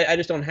 I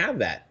just don't have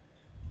that.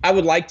 I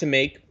would like to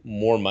make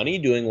more money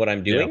doing what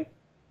I'm doing. Yeah.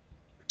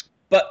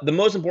 But the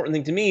most important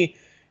thing to me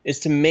is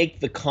to make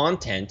the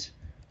content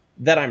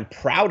that I'm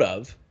proud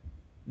of,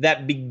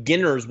 that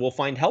beginners will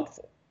find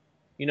helpful,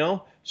 you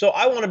know? So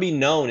I want to be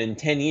known in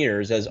 10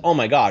 years as, oh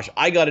my gosh,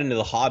 I got into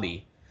the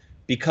hobby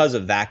because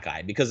of that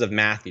guy, because of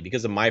Matthew,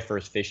 because of my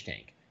first fish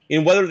tank.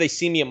 And whether they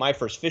see me at my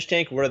first fish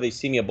tank, whether they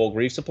see me at bulk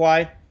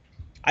resupply,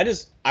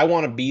 I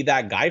want to be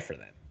that guy for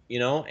them, you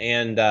know?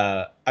 And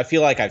I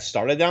feel like I've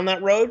started down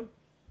that road,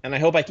 and I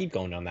hope I keep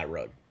going down that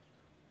road.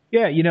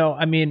 Yeah, you know,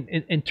 I mean,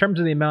 in terms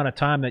of the amount of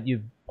time that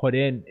you've put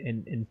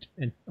in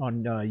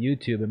on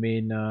YouTube, I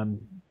mean,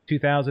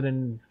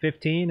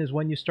 2015 is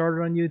when you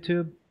started on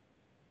YouTube,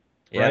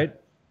 right?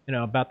 You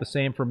know, about the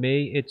same for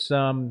me. It's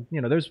you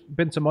know, there's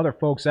been some other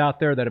folks out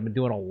there that have been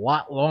doing a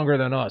lot longer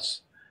than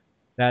us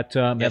that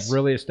have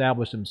really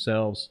established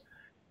themselves,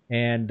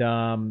 and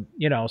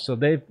you know, so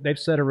they've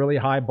set a really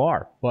high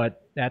bar.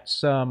 But that's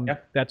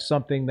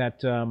something that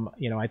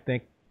you know, I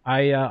think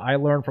I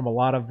learn from a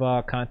lot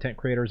of content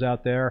creators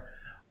out there.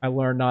 I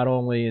learn not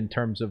only in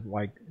terms of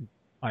like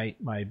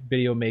my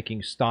video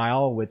making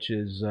style, which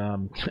is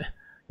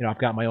I've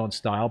got my own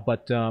style,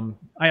 but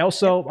I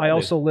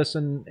also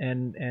listen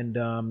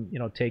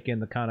and take in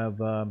the kind of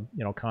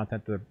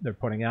content that they're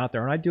putting out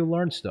there, and I do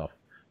learn stuff.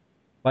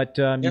 But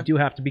you do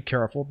have to be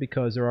careful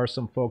because there are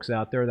some folks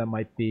out there that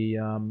might be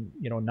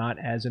not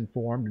as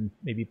informed and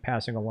maybe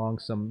passing along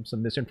some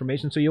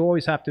misinformation. So you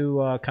always have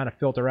to kind of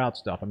filter out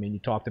stuff. I mean, you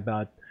talked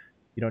about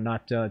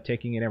not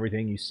taking in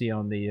everything you see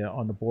on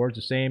the boards.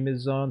 The same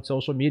is on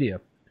social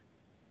media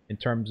in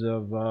terms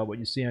of what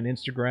you see on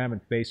Instagram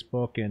and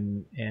Facebook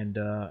and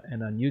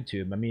on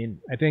YouTube. I mean,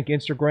 I think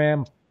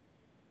Instagram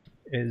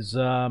is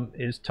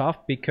tough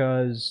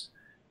because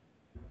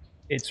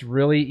it's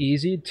really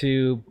easy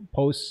to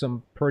post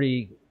some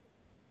pretty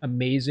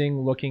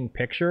amazing looking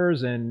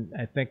pictures, and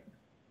I think,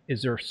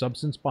 is there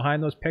substance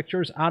behind those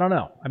pictures? I don't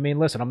know. I mean,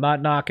 listen, I'm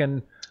not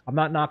knocking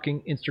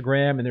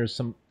Instagram, and there's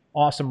some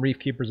awesome reef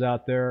keepers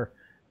out there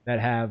that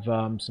have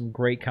some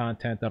great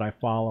content that I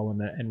follow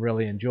and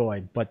really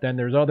enjoy. But then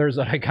there's others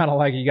that I kind of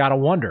like. You got to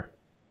wonder.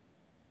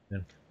 Yeah.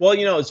 Well,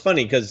 it's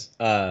funny because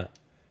a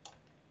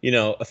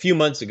few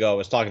months ago I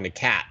was talking to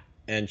Kat,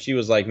 and she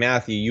was like,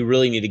 "Matthew, you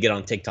really need to get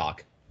on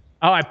TikTok."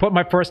 Oh, I put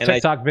my first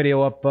TikTok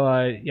video up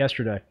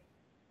yesterday.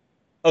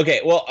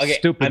 Okay, well, okay.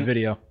 Stupid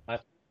video.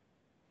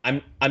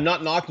 I'm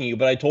not knocking you,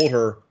 but I told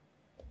her,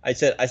 I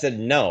said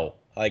no,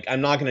 like I'm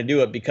not going to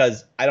do it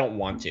because I don't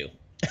want to.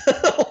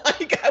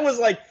 Like I was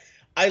like,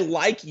 I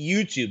like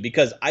YouTube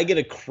because I get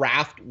to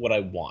craft what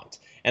I want,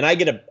 and I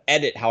get to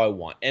edit how I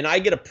want, and I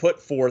get to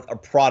put forth a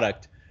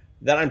product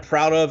that I'm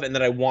proud of and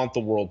that I want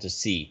the world to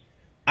see.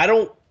 I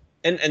don't,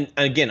 and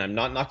again, I'm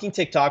not knocking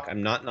TikTok,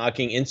 I'm not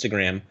knocking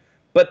Instagram,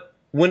 but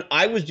when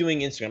I was doing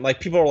Instagram, like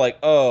people were like,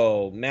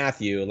 "Oh,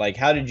 Matthew, like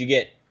how did you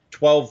get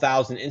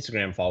 12,000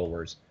 Instagram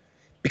followers?"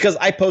 Because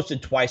I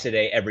posted twice a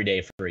day, every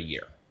day for a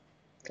year.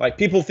 Like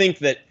people think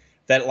that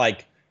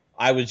like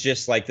I was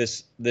just like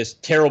this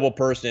terrible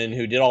person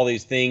who did all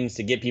these things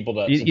to get people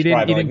to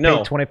subscribe. You didn't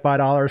pay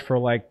 $25 for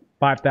like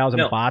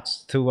 5,000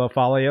 bots to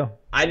follow you?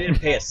 I didn't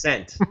pay a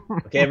cent.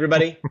 Okay,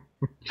 everybody?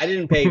 I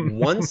didn't pay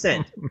 1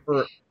 cent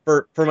for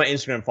my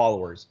Instagram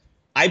followers.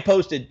 I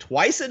posted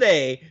twice a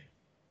day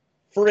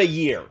for a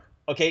year.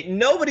 Okay,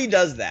 nobody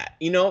does that.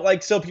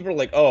 Like, so people are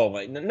like,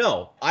 "Oh,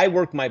 no, I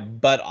work my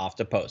butt off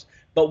to post."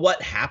 But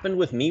what happened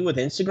with me with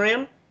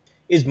Instagram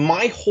is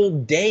my whole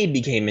day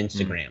became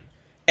Instagram.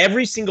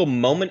 Every single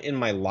moment in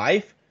my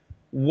life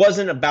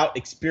wasn't about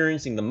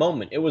experiencing the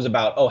moment. It was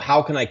about, oh,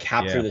 how can I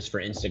capture this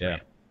for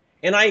Instagram?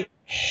 And I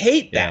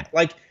hate that.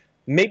 Like,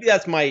 maybe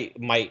that's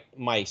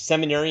my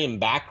seminarian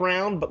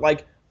background, but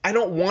like, I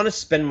don't want to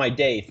spend my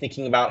day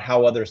thinking about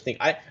how others think.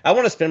 I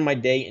want to spend my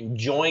day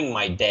enjoying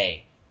my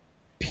day,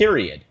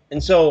 period.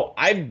 And so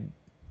I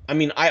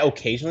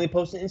occasionally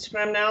post on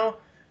Instagram now,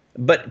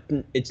 but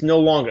it's no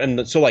longer.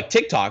 And so like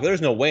TikTok,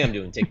 there's no way I'm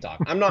doing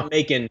TikTok. I'm not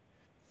making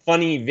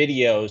funny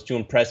videos to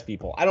impress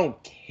people. I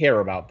don't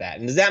care about that.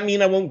 And does that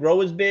mean I won't grow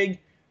as big?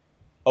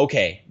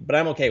 Okay, but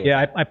I'm okay with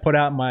that. I put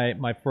out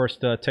my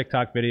first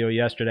TikTok video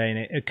yesterday, and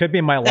it could be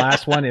my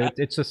last one.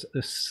 It's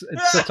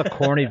such a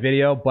corny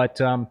video,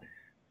 but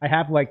I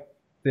have like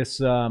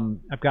this,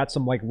 I've got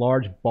some like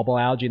large bubble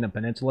algae in the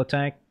peninsula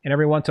tank, and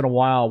every once in a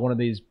while, one of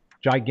these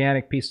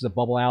gigantic pieces of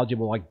bubble algae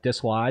will like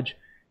dislodge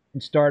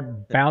and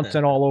start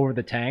bouncing all over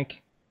the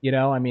tank.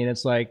 I mean,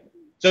 it's like.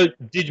 So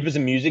did you put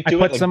some music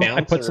to it?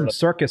 I put some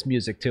circus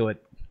music to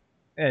it,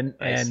 and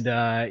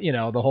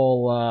the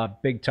whole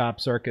big top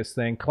circus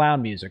thing,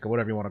 clown music or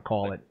whatever you want to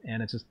call it,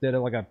 and it just did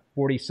like a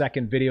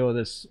 40-second video of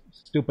this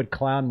stupid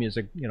clown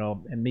music,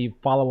 and me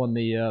following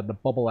the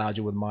bubble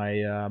algae with my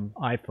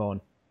iPhone.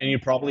 And you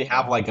probably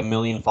have like 1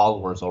 million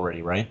followers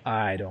already, right?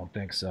 I don't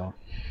think so.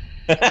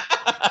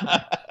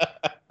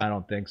 I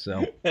don't think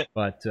so.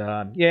 But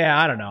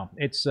I don't know.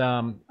 It's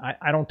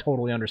I don't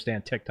totally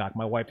understand TikTok.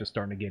 My wife is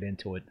starting to get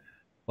into it,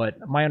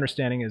 but my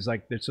understanding is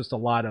like there's just a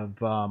lot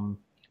of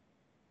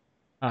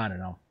I don't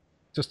know,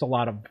 just a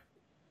lot of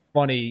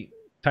funny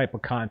type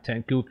of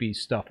content, goofy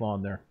stuff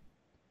on there.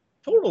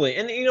 Totally,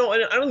 and I don't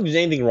think there's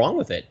anything wrong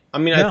with it. I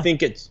mean, I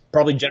think it's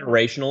probably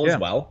generational as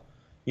well,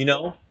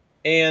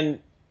 and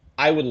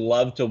I would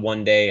love to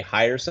one day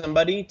hire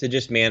somebody to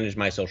just manage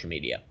my social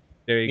media.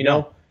 There you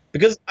go.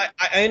 Because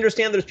I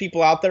understand there's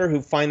people out there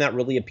who find that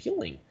really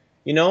appealing,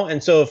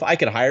 and so if I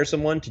could hire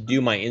someone to do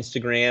my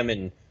Instagram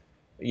and,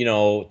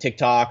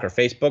 TikTok or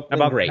Facebook,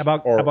 then great. How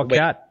about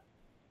Kat?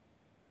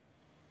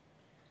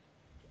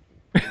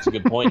 That's a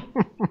good point.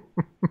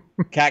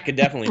 Kat could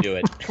definitely do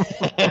it.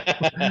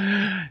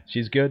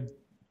 She's good.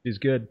 She's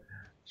good.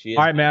 She is,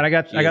 all right, man. I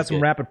got some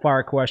good. rapid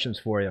fire questions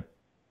for you.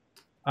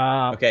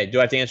 Okay. Do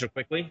I have to answer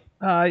quickly?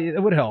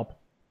 It would help.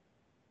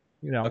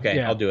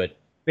 Okay, I'll do it.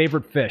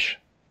 Favorite fish?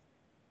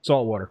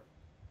 Saltwater.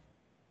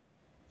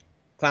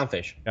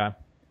 Clownfish. Yeah.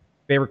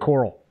 Favorite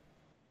coral?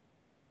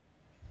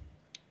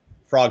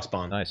 Frog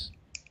spawn. Nice.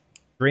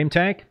 Dream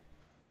tank?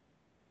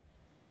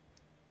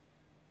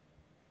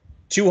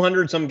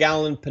 200 some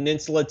gallon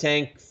Peninsula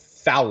tank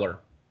Fowler.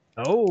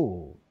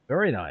 Oh,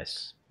 very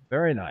nice.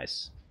 Very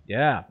nice.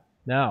 Yeah.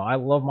 No, I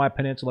love my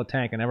Peninsula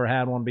tank. I never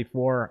had one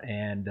before,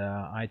 and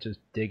I just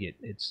dig it.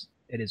 It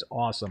is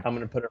awesome. I'm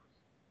gonna put it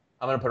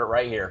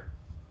right here,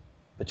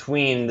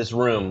 between this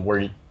room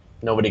where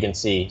nobody can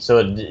see. So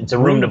it's a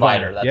room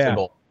divider. That's the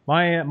goal.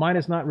 Mine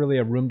is not really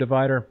a room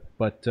divider,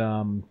 but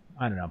I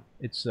don't know.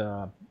 It's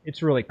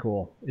really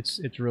cool.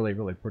 It's really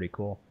really pretty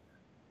cool.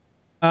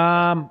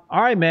 All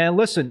right, man.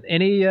 Listen,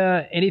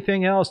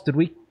 anything else? Did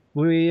we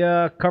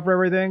cover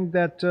everything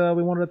that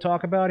we wanted to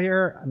talk about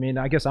here? I mean,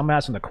 I guess I'm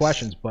asking the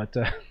questions, but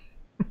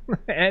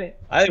I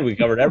think we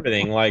covered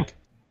everything. Like,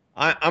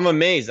 I'm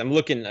amazed. I'm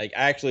looking. Like,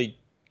 I actually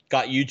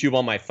got YouTube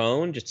on my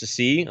phone just to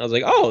see. I was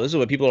like, oh, this is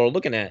what people are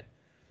looking at.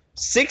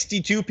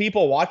 62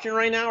 people watching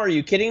right now. Are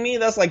you kidding me?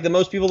 That's like the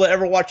most people that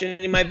ever watch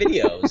any of my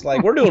videos.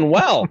 Like, we're doing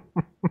well.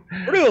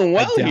 We're doing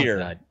well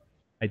here.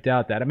 I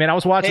doubt that. I mean, I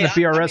was watching the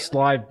BRS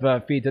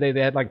live feed today.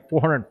 They had like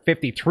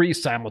 453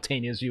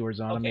 simultaneous viewers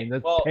on. Okay. I mean,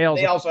 that pales.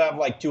 They also have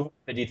like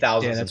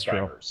 250,000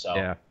 subscribers. So.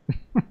 Yeah.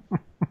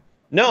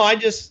 No, I'm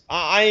just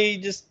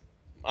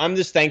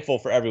thankful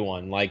for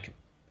everyone. Like,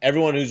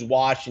 everyone who's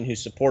watched and who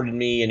supported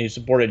me and who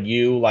supported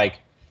you. Like,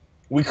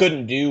 we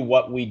couldn't do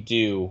what we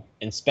do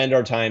and spend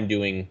our time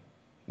doing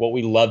what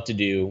we love to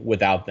do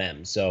without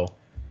them. So,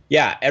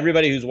 yeah,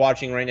 everybody who's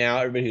watching right now,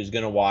 everybody who's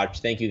going to watch,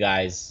 thank you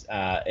guys.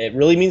 It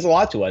really means a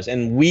lot to us,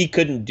 and we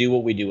couldn't do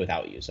what we do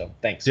without you. So,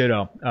 thanks.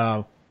 Ditto.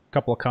 A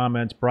couple of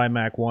comments. Brian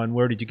Mac 1,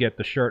 where did you get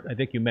the shirt? I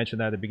think you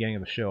mentioned that at the beginning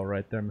of the show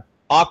right there.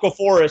 Aqua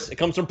Forest. It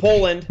comes from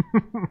Poland,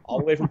 all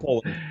the way from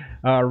Poland.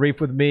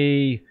 Reef with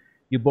me.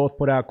 You both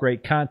put out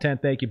great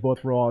content. Thank you both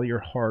for all your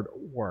hard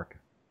work.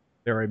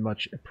 Very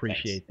much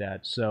appreciate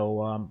that. So,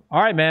 all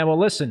right, man. Well,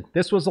 listen,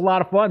 this was a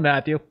lot of fun,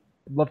 Matthew.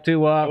 I'd love to it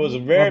was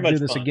very much do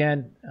this fun.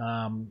 again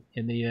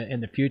in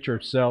the future.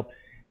 So,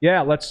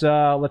 yeah, let's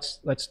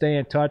stay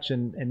in touch,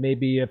 and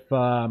maybe if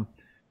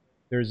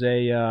there's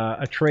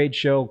a trade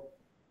show.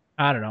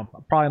 I don't know.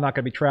 I'm probably not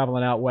going to be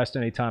traveling out west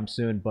anytime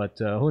soon, but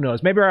who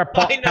knows? Maybe our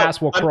paths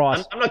will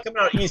cross. I'm not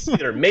coming out east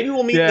either. Maybe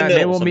we'll meet in the middle.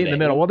 Maybe we'll someday. meet in the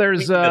middle. Well,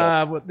 there's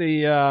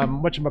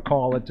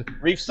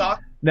whatchamacallit? Reef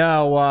Stock?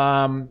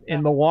 No,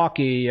 in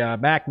Milwaukee,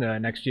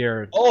 MACNA next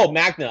year. Oh,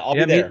 MACNA. I'll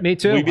be there. Me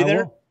too. Will you be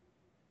there?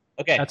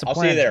 Okay, that's a I'll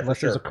plan. see you there. Unless for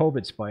sure. there's a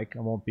COVID spike,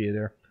 I won't be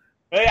there.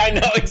 Yeah, I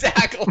know,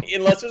 exactly.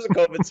 Unless there's a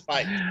COVID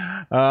spike.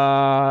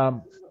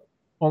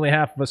 Only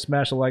half of us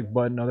smash the like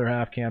button, other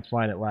half can't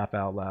find it. Laugh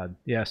out loud.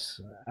 Yes,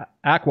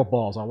 Aqua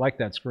Balls. I like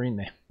that screen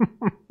name.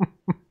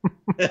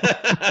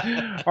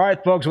 All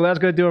right, folks. Well, that's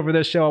going to do it for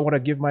this show. I want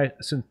to give my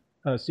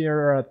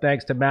sincere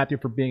thanks to Matthew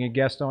for being a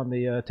guest on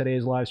the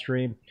today's live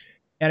stream.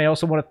 And I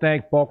also want to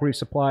thank Bulk Reef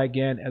Supply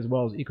again, as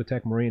well as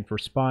Ecotech Marine for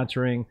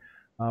sponsoring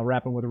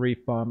Rapping with Reef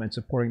and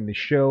supporting the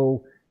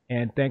show.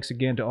 And thanks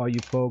again to all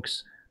you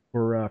folks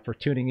for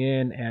tuning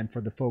in, and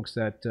for the folks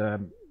that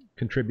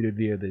contributed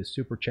via the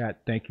super chat.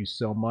 Thank you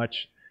so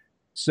much.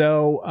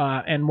 So,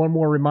 and one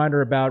more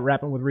reminder about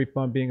Rapping with Reef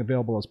being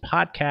available as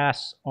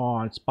podcasts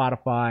on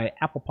Spotify,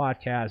 Apple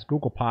Podcasts,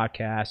 Google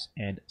Podcasts,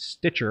 and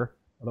Stitcher.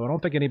 Although I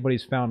don't think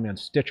anybody's found me on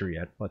Stitcher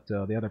yet, but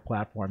the other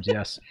platforms,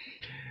 yes.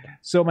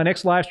 So my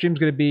next live stream is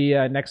going to be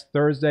next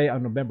Thursday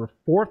on November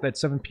 4th at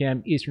 7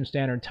 p.m. Eastern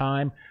Standard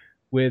Time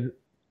with,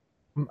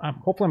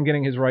 hopefully I'm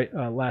getting his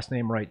last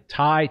name right,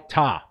 Ty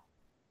Ta,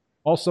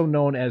 also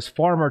known as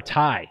Farmer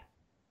Ty.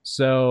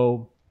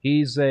 So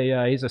he's a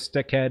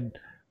stickhead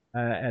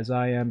as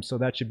I am, so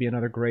that should be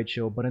another great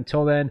show. But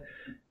until then,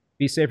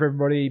 be safe,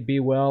 everybody, be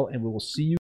well, and we will see you